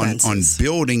living expenses, on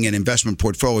building an investment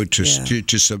portfolio to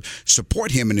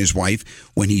support him and his wife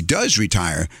when he does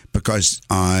retire, because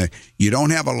you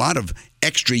don't have a lot of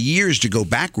extra years to go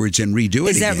backwards and redo it.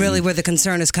 Is that really where the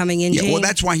concern is coming in, Gene? Yeah, well,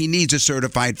 that's why he needs a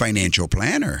certified financial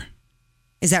planner.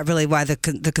 Is that really why the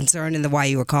concern and why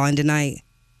you were calling tonight?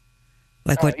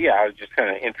 Like what? Yeah, I was just kind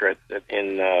of interested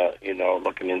in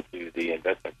looking into the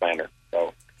investment planner.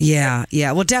 So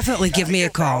yeah. Well, definitely give me a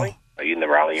call. Are you in the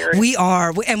Raleigh area? We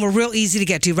are, and we're real easy to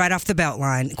get to, right off the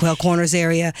Beltline, Quail Corners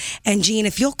area. And Gene,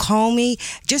 if you'll call me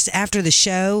just after the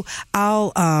show,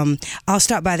 I'll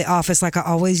stop by the office like I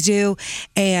always do,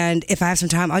 and if I have some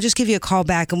time, I'll just give you a call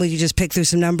back, and we can just pick through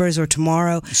some numbers, or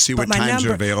tomorrow. See what times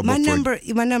are available. My number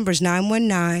is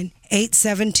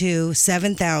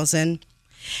 919-872-7000.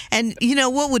 And you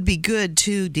know what would be good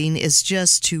too, Dean, is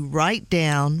just to write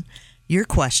down your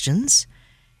questions,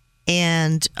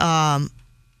 and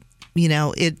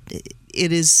it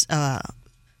is a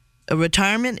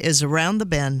retirement is around the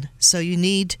bend, so you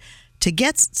need to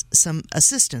get some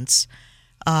assistance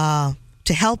to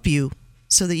help you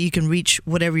so that you can reach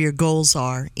whatever your goals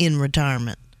are in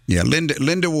retirement. Yeah,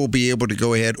 Linda will be able to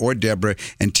go ahead, or Deborah,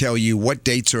 and tell you what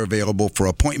dates are available for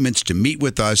appointments to meet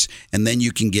with us, and then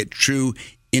you can get true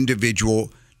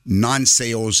individual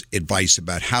non-sales advice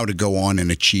about how to go on and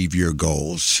achieve your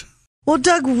goals. Well,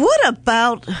 Doug, what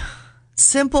about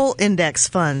simple index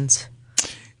funds?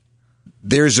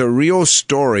 There's a real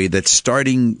story that's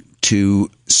starting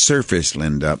to surface,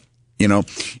 Linda. You know,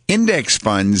 index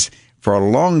funds for a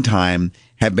long time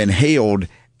have been hailed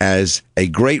as a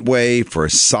great way for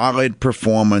solid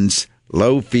performance,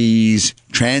 low fees,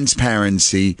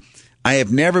 transparency. I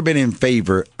have never been in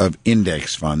favor of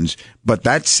index funds, but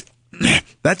that's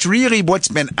really what's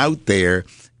been out there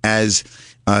as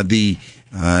the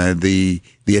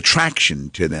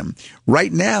attraction to them.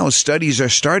 Right now, studies are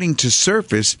starting to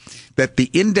surface that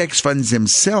the index funds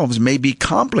themselves may be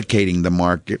complicating the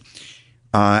market,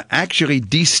 actually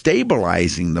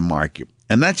destabilizing the market.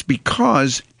 And that's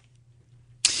because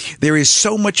there is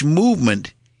so much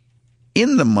movement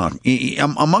in the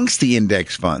amongst the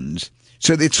index funds.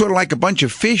 So it's sort of like a bunch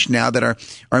of fish now that are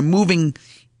moving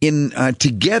in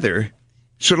together,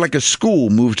 sort of like a school,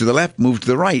 move to the left, move to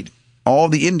the right. All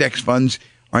the index funds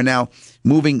are now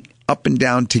moving up and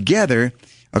down together,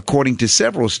 according to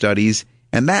several studies,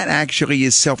 and that actually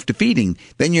is self-defeating.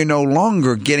 Then you're no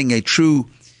longer getting a true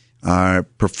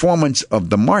performance of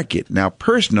the market. Now,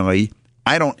 personally,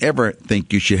 I don't ever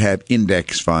think you should have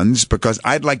index funds, because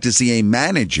I'd like to see a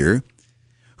manager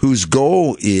whose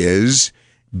goal is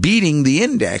beating the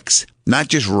index, not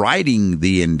just riding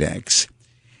the index.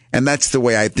 And that's the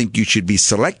way I think you should be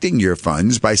selecting your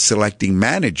funds, by selecting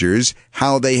managers,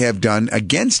 how they have done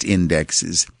against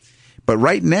indexes. But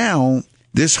right now,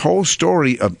 this whole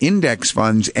story of index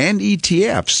funds and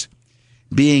ETFs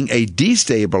being a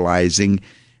destabilizing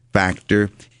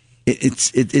factor,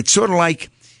 it's sort of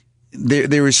like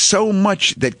there is so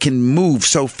much that can move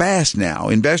so fast now.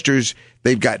 Investors,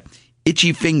 they've got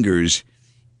itchy fingers.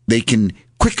 They can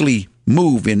quickly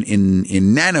move in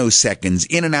nanoseconds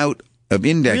in and out of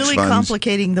index funds. Really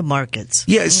complicating the markets.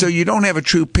 Yeah, so you don't have a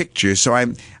true picture. So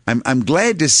I'm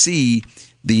glad to see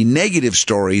the negative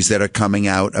stories that are coming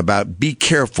out about be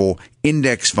careful,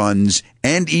 index funds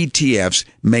and ETFs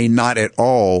may not at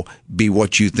all be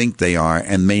what you think they are,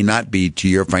 and may not be to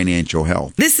your financial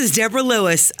health. This is Deborah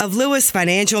Lewis of Lewis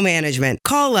Financial Management.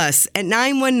 Call us at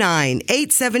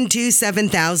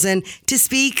 919-872-7000 to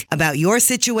speak about your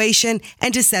situation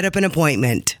and to set up an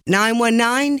appointment.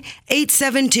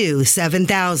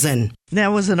 919-872-7000. There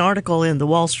was an article in the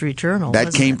Wall Street Journal.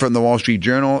 That came from the Wall Street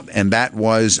Journal, and that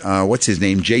was, what's his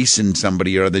name? Jason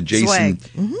somebody, or the Jason.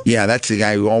 Mm-hmm. Yeah, that's the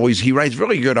guy who he writes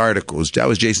really good articles. That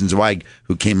was Jason Zweig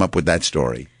who came up with that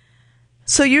story.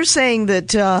 So you're saying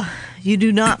that you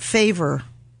do not favor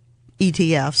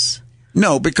ETFs?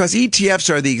 No, because ETFs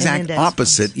are the exact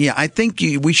opposite. Funds. Yeah, I think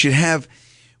we should have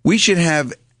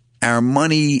our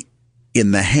money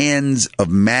in the hands of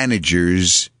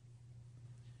managers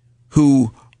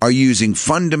who are using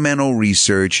fundamental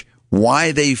research,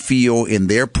 why they feel in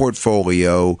their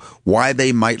portfolio, why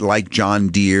they might like John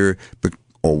Deere,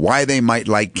 or why they might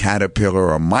like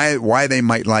Caterpillar, or why they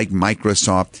might like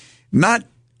Microsoft. Not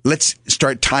let's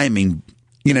start timing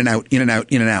in and out, in and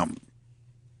out, in and out.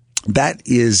 That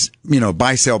is,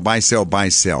 buy, sell, buy, sell, buy,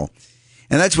 sell.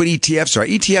 And that's what ETFs are.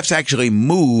 ETFs actually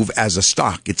move as a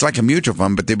stock. It's like a mutual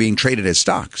fund, but they're being traded as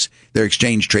stocks. They're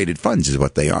exchange-traded funds is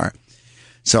what they are.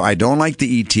 So I don't like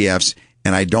the ETFs,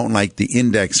 and I don't like the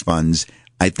index funds.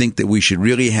 I think that we should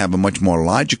really have a much more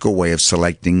logical way of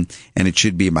selecting, and it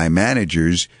should be by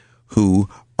managers who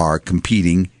are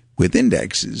competing with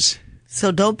indexes.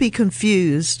 So don't be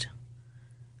confused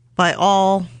by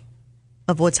all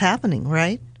of what's happening,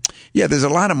 right? Yeah, there's a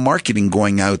lot of marketing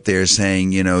going out there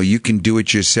saying, you can do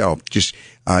it yourself. Just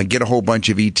get a whole bunch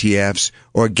of ETFs,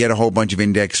 or get a whole bunch of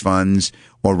index funds,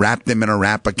 or wrap them in a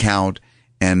wrap account,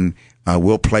 and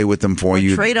we'll play with them for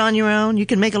you. Trade on your own. You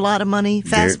can make a lot of money,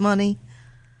 fast money.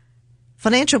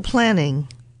 Financial planning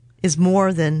is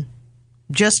more than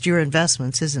just your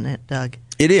investments, isn't it, Doug?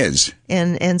 It is.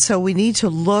 And so we need to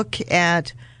look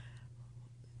at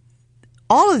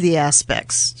all of the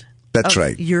aspects That's of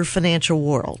right. your financial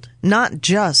world, not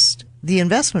just the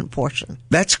investment portion.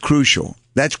 That's crucial.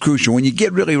 That's crucial. When you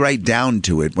get really right down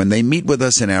to it, when they meet with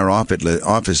us in our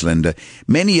office, Linda,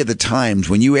 many of the times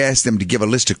when you ask them to give a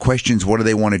list of questions, what do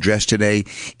they want addressed today?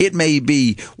 It may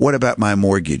be, what about my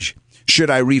mortgage?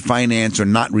 Should I refinance or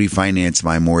not refinance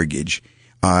my mortgage?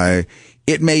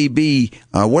 It may be,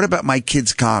 what about my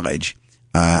kids' college?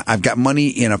 I've got money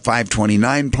in a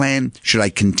 529 plan. Should I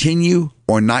continue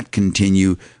or not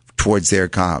continue towards their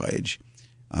college?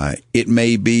 It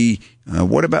may be,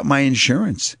 what about my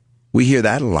insurance? We hear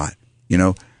that a lot,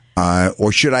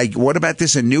 or should I, what about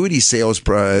this annuity sales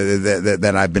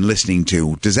that I've been listening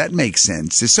to? Does that make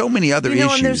sense? There's so many other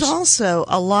issues. And there's also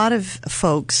a lot of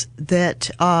folks that,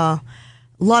 a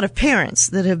lot of parents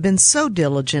that have been so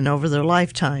diligent over their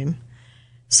lifetime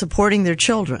supporting their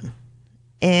children,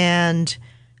 and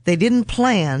they didn't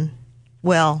plan,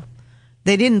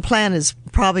 as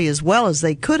probably as well as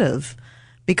they could have,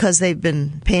 because they've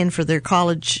been paying for their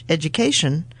college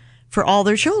education for all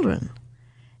their children.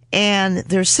 And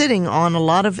they're sitting on a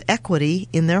lot of equity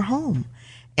in their home.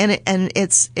 And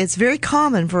it's very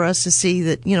common for us to see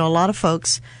that, a lot of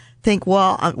folks think,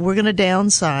 well, we're going to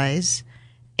downsize,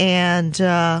 and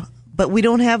but we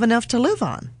don't have enough to live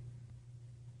on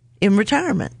in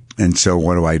retirement. And so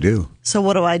what do I do?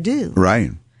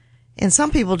 Right. And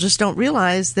some people just don't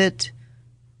realize that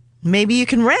maybe you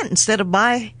can rent instead of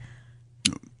buy.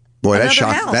 Boy,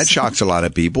 that shocks a lot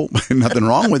of people. Nothing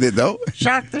wrong with it, though.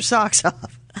 Shock their socks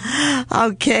off.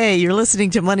 Okay, you're listening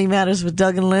to Money Matters with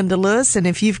Doug and Linda Lewis, and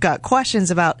if you've got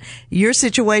questions about your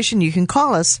situation, you can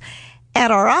call us at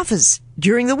our office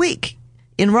during the week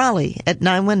in Raleigh at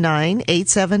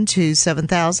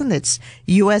 919-872-7000. That's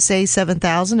USA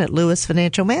 7000 at Lewis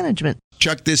Financial Management.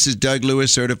 Chuck, this is Doug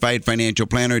Lewis, Certified Financial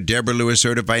Planner. Deborah Lewis,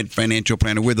 Certified Financial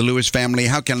Planner. We're the Lewis family.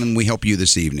 How can we help you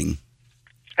this evening?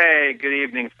 Hey, good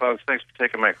evening, folks. Thanks for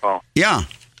taking my call. Yeah.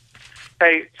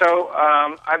 Hey, so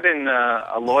I've been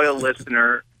a loyal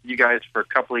listener to you guys for a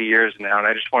couple of years now, and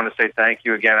I just want to say thank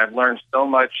you again. I've learned so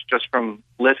much just from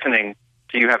listening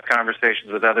to you have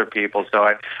conversations with other people, so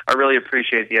I really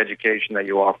appreciate the education that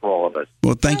you offer all of us.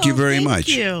 Well, thank you very much.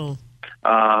 Thank you.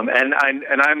 And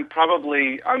I'm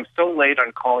so late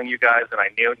on calling you guys, and I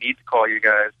need to call you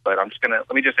guys, but let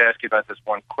me just ask you about this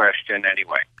one question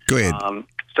anyway. Go ahead.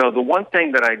 So the one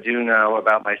thing that I do know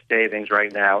about my savings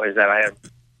right now is that I am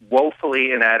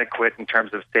woefully inadequate in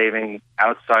terms of saving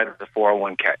outside of the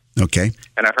 401k. Okay.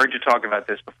 And I've heard you talk about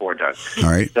this before, Doug. All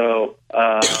right. So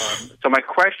my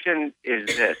question is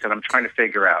this, and I'm trying to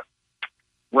figure out.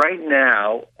 Right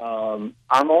now,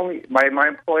 my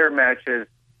employer matches.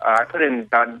 I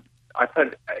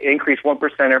increase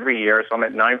 1% every year, so I'm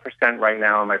at 9% right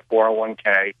now on my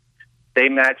 401k. They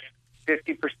match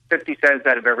 50 cents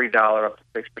out of every dollar up to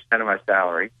 6% of my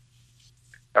salary.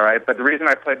 All right, but the reason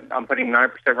I'm putting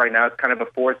 9% right now is kind of a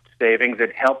forced savings.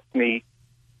 It helps me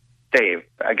save,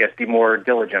 I guess, be more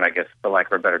diligent, I guess, for lack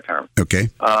of a better term. Okay.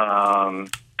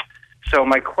 So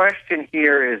my question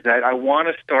here is that I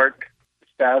want to start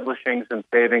establishing some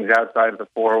savings outside of the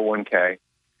 401k,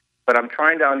 but I'm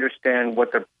trying to understand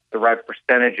what the right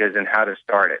percentage is and how to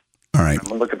start it. All right.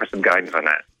 I'm looking for some guidance on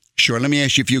that. Sure. Let me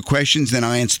ask you a few questions, then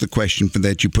I'll answer the question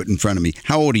that you put in front of me.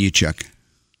 How old are you, Chuck?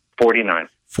 49.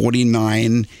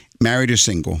 49. Married or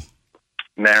single?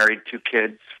 Married, 2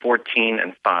 kids, 14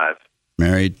 and 5.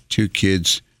 Married, 2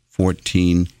 kids,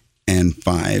 14 and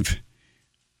 5.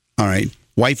 All right.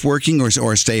 Wife working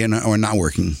or staying or not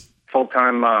working?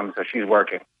 Full-time mom, so she's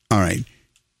working. All right.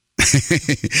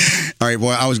 All right.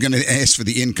 Well, I was going to ask for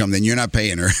the income. Then you're not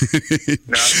paying her.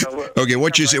 No. Okay.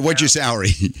 What's your salary?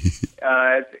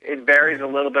 It varies a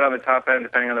little bit on the top end,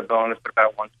 depending on the bonus, but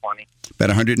about 120. About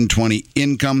 120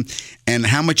 income. And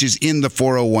how much is in the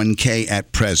 401k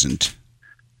at present?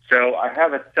 So I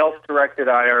have a self-directed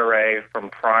IRA from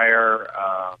prior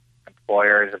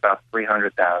employers, about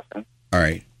 $300,000. All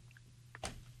right.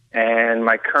 And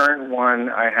my current one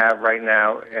I have right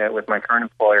now with my current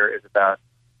employer is about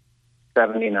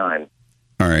 $79,000.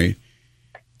 All right.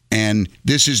 And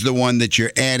this is the one that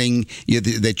you're adding,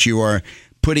 that you are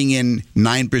putting in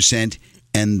 9%,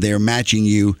 and they're matching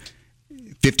you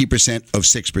 50% of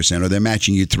 6%, or they're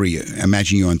matching you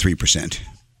on 3%.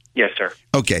 Yes, sir.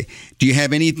 Okay. Do you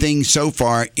have anything so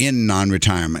far in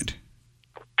non-retirement?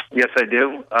 Yes, I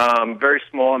do. Very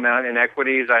small amount in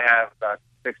equities. I have about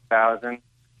 $6,000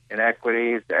 in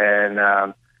equities, and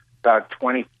about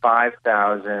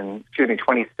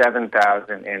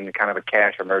 $27,000 in kind of a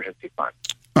cash emergency fund.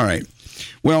 All right.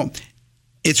 Well,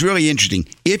 It's really interesting.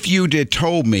 If you'd have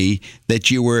told me that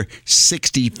you were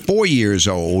 64 years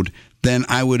old, then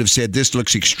I would have said this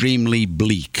looks extremely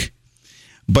bleak.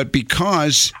 But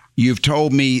because you've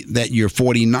told me that you're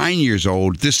 49 years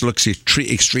old, this looks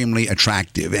extremely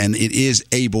attractive, and it is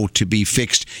able to be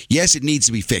fixed. Yes, it needs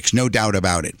to be fixed, no doubt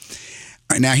about it.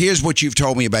 All right, now, here's what you've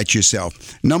told me about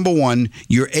yourself. Number one,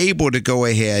 you're able to go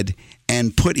ahead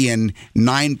and put in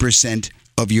 9%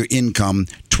 of your income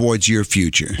towards your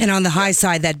future. And on the high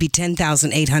side, that'd be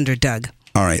 $10,800, Doug.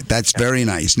 All right, that's very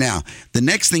nice. Now, the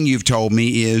next thing you've told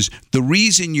me is the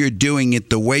reason you're doing it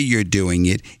the way you're doing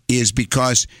it is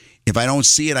because if I don't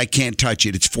see it, I can't touch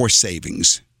it. It's forced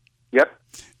savings. Yep.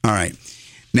 All right.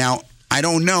 Now, I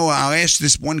don't know. I'll ask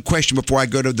this one question before I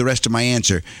go to the rest of my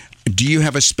answer. Do you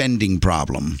have a spending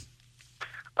problem?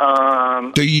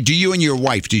 Do you and your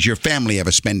wife, does your family have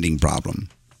a spending problem?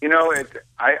 You know,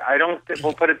 I don't.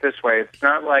 We'll put it this way: it's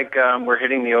not like we're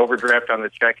hitting the overdraft on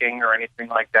the checking or anything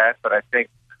like that. But I think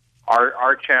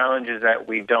our challenge is that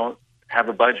we don't have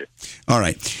a budget. All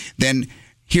right, then.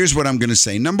 Here's what I'm going to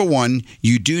say. Number one,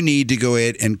 you do need to go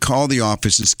ahead and call the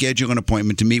office and schedule an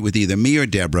appointment to meet with either me or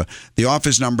Deborah. The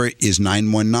office number is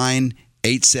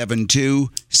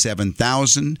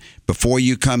 919-872-7000. Before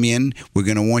you come in, we're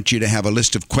going to want you to have a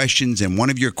list of questions, and one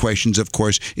of your questions, of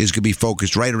course, is going to be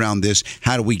focused right around this.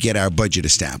 How do we get our budget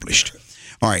established?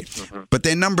 All right. Mm-hmm. But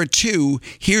then number two,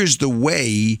 here's the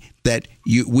way that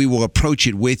we will approach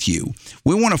it with you.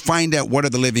 We want to find out what are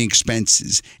the living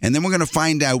expenses, and then we're going to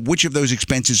find out which of those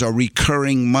expenses are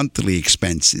recurring monthly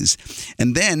expenses.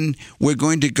 And then we're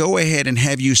going to go ahead and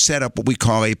have you set up what we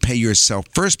call a Pay Yourself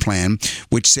First plan,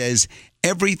 which says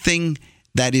everything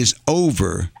that is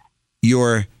over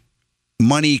your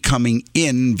money coming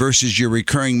in versus your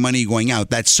recurring money going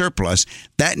out, that surplus,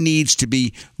 that needs to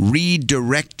be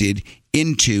redirected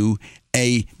into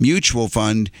a mutual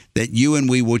fund that you and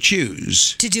we will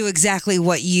choose. To do exactly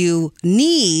what you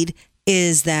need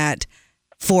is that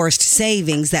forced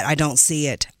savings that I don't see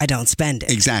it, I don't spend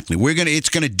it. Exactly. It's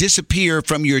going to disappear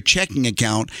from your checking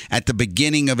account at the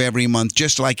beginning of every month,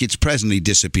 just like it's presently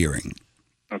disappearing.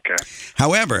 Okay.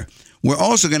 However, we're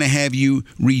also going to have you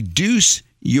reduce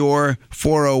your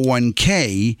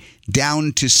 401k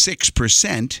down to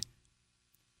 6%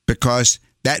 because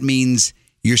that means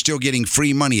you're still getting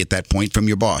free money at that point from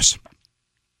your boss.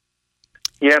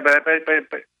 Yeah, but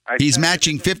he's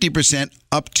matching 50%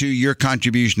 up to your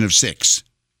contribution of 6%.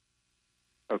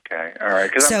 Okay, all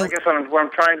right. Because I guess what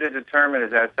I'm trying to determine is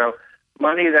that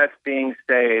money that's being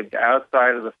saved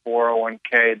outside of the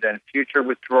 401k, then future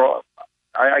withdrawal.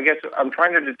 I guess I'm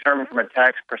trying to determine from a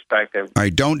tax perspective. All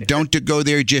right, don't go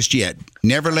there just yet.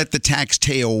 Never let the tax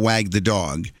tail wag the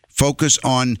dog. Focus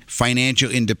on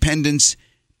financial independence,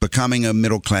 becoming a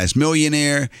middle-class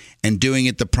millionaire, and doing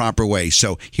it the proper way.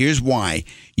 So here's why.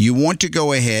 You want to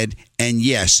go ahead and,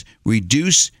 yes,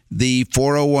 reduce the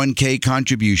 401k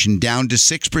contribution down to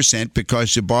 6%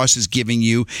 because your boss is giving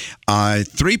you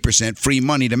 3% free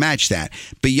money to match that.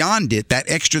 Beyond it, that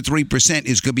extra 3%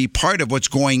 is going to be part of what's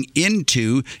going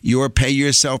into your Pay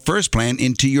Yourself First plan,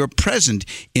 into your present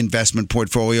investment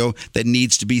portfolio that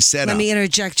needs to be set up. Let me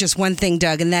interject just one thing,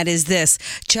 Doug, and that is this.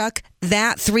 Chuck,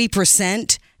 that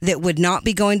 3% that would not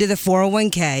be going to the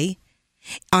 401k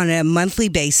on a monthly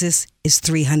basis is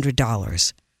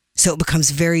 $300. So it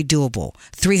becomes very doable.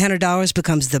 $300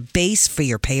 becomes the base for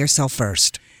your Pay Yourself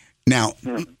First. Now,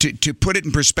 to put it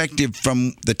in perspective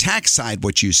from the tax side,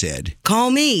 what you said.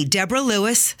 Call me, Deborah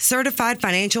Lewis, Certified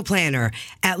Financial Planner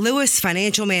at Lewis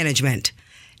Financial Management.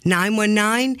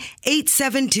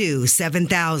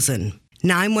 919-872-7000.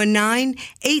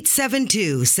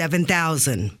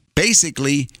 919-872-7000.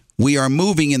 Basically, we are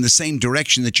moving in the same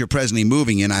direction that you're presently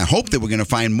moving in. I hope that we're going to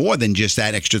find more than just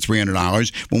that extra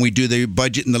 $300 when we do the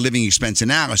budget and the living expense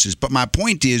analysis. But my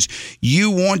point is,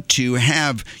 you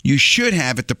should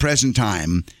have at the present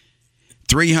time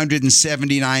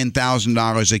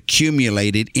 $379,000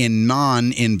 accumulated in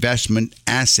non-investment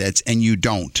assets, and you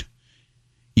don't.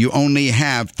 You only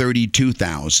have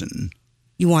 $32,000.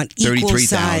 You want equal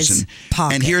size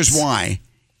pockets. And here's why.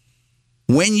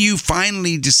 When you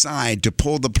finally decide to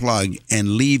pull the plug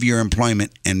and leave your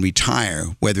employment and retire,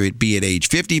 whether it be at age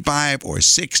 55 or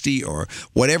 60 or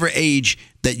whatever age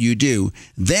that you do,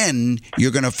 then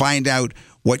you're going to find out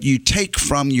what you take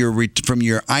from your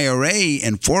IRA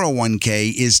and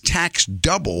 401k is taxed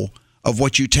double of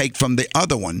what you take from the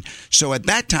other one. So at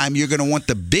that time, you're going to want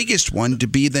the biggest one to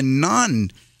be the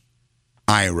non-IRA,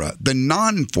 the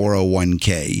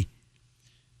non-401k.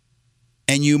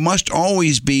 And you must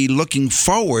always be looking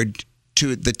forward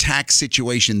to the tax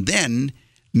situation then,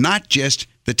 not just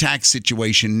the tax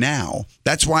situation now.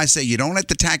 That's why I say you don't let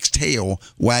the tax tail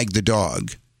wag the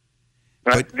dog.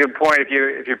 That's a good point.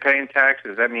 If you're paying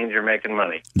taxes, that means you're making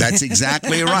money. That's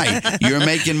exactly right. You're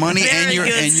making money and you're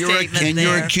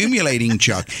accumulating,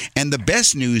 Chuck. And the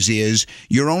best news is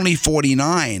you're only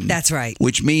 49. That's right.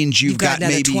 Which means you've got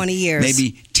another maybe 20 years.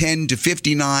 Maybe 10 to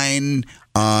 59.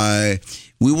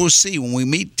 We will see when we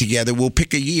meet together. We'll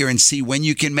pick a year and see when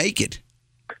you can make it.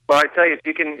 Well, I tell you, if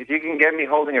you can get me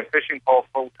holding a fishing pole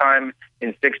full time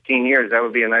in 16 years, that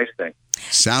would be a nice thing.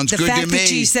 Sounds good to me. The fact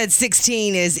that you said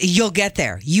 16 is you'll get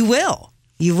there. You will.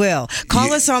 You will.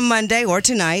 Call us on Monday or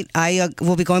tonight. I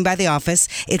will be going by the office.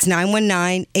 It's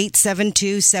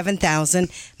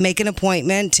 919-872-7000. Make an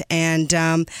appointment, and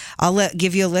I'll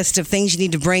give you a list of things you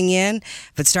need to bring in.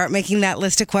 But start making that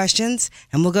list of questions,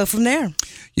 and we'll go from there.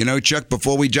 You know, Chuck,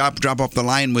 before we drop off the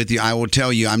line with you, I will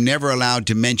tell you I'm never allowed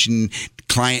to mention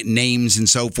client names and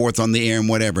so forth on the air and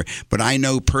whatever. But I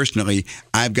know personally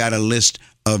I've got a list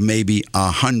of maybe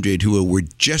 100 who were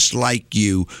just like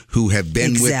you, who have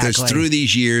been with us through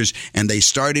these years, and they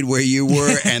started where you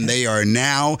were, and they are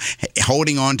now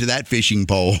holding on to that fishing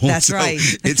pole. That's right.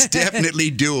 It's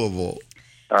definitely doable.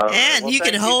 And you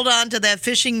can hold on to that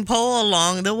fishing pole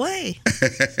along the way.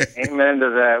 Amen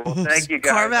to that. Well, thank you,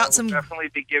 guys. Carve out I'll definitely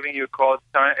be giving you a call. It's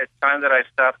time that I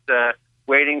stopped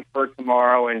waiting for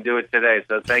tomorrow and do it today.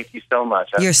 So thank you so much.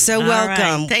 You're so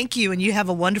welcome. Right. Thank you, and you have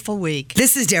a wonderful week.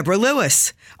 This is Deborah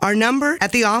Lewis. Our number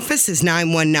at the office is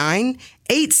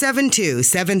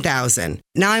 919-872-7000.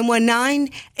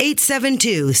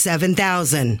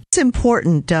 919-872-7000. It's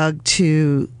important, Doug,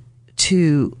 to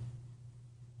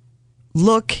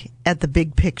look at the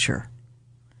big picture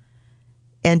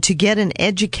and to get an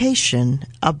education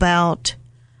about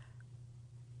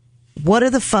what are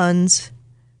the funds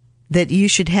that you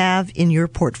should have in your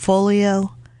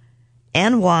portfolio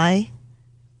and why.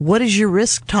 What is your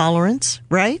risk tolerance,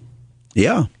 right?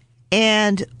 Yeah.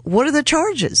 And what are the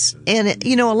charges? And,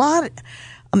 you know,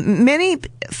 many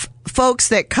folks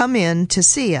that come in to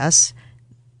see us,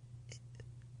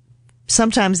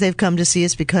 sometimes they've come to see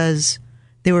us because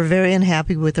they were very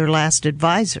unhappy with their last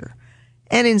advisor.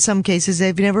 And in some cases,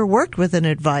 they've never worked with an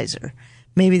advisor.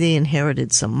 Maybe they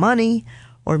inherited some money,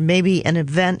 or maybe an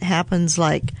event happens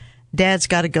like Dad's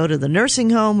got to go to the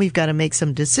nursing home. We've got to make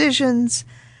some decisions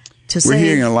to save. We're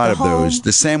hearing a lot of home. those.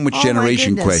 The sandwich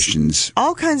generation questions.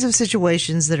 All kinds of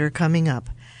situations that are coming up.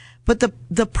 But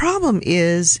the problem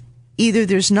is either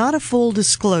there's not a full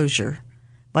disclosure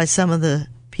by some of the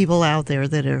people out there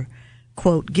that are,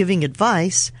 quote, giving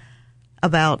advice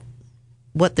about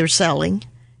what they're selling.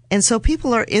 And so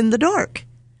people are in the dark.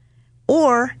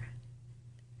 Or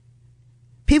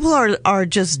people are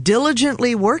just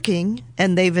diligently working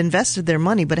and they've invested their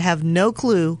money but have no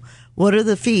clue what are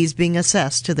the fees being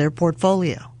assessed to their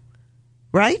portfolio.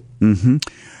 Right? Mm-hmm.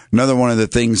 Another one of the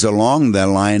things along that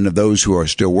line of those who are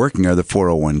still working are the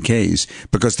 401ks.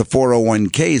 Because the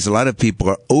 401ks, a lot of people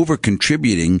are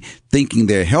over-contributing, thinking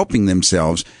they're helping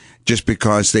themselves just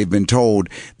because they've been told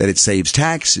that it saves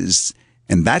taxes.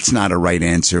 And that's not a right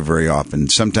answer very often.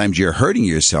 Sometimes you're hurting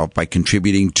yourself by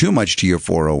contributing too much to your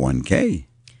 401k.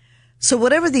 So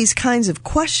whatever these kinds of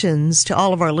questions to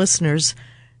all of our listeners,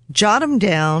 jot them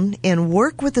down and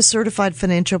work with a certified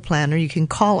financial planner. You can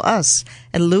call us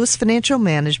at Lewis Financial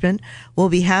Management. We'll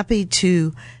be happy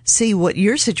to see what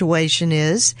your situation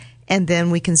is, and then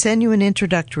we can send you an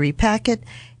introductory packet,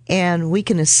 and we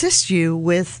can assist you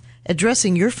with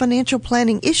addressing your financial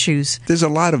planning issues. There's a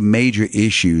lot of major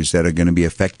issues that are going to be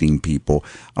affecting people.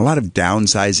 A lot of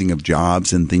downsizing of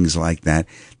jobs and things like that.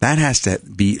 That has to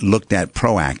be looked at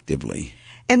proactively.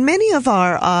 And many of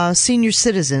our senior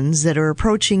citizens that are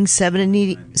approaching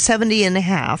 70 and a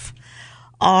half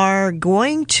are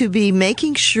going to be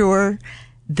making sure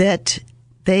that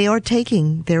they are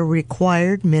taking their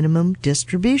required minimum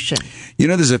distribution. You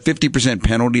know, there's a 50%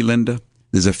 penalty, Linda.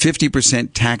 There's a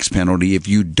 50% tax penalty if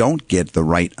you don't get the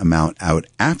right amount out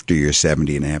after you're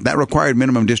 70 and a half. That required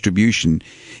minimum distribution,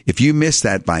 if you miss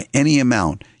that by any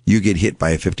amount, you get hit by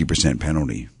a 50%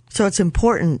 penalty. So it's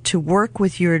important to work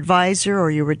with your advisor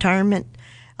or your retirement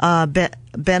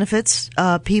benefits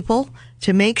people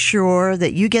to make sure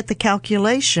that you get the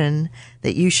calculation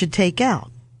that you should take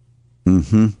out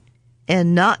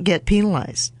and not get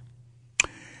penalized.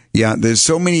 Yeah, there's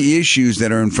so many issues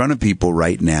that are in front of people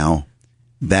right now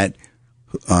that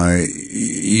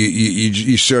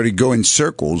you sort of go in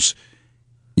circles.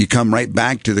 You come right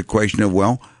back to the question of,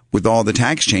 well, with all the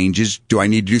tax changes, do I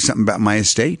need to do something about my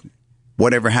estate?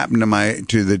 Whatever happened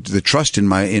to the trust in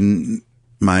my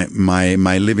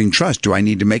living trust? Do I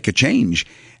need to make a change?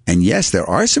 And yes, there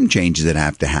are some changes that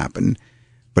have to happen.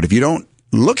 But if you don't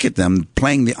look at them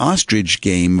playing the ostrich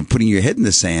game of putting your head in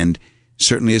the sand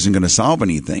certainly isn't going to solve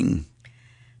anything.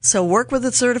 So work with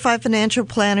a certified financial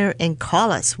planner and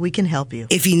call us. We can help you.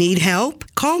 If you need help,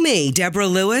 call me, Deborah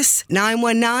Lewis,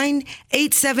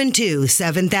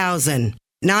 919-872-7000.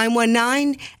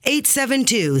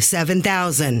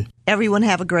 919-872-7000. Everyone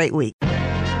have a great week.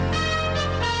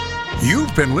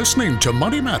 You've been listening to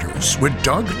Money Matters with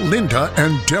Doug, Linda,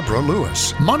 and Deborah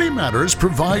Lewis. Money Matters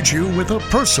provides you with a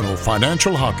personal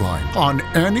financial hotline on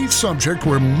any subject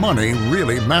where money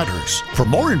really matters. For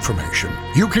more information,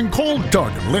 you can call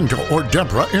Doug, Linda, or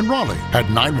Deborah in Raleigh at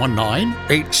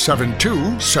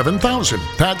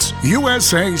 919-872-7000. That's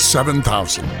USA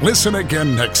 7000. Listen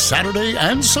again next Saturday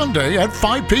and Sunday at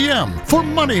 5 p.m. for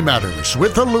Money Matters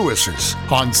with the Lewises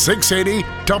on 680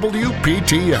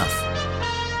 WPTF.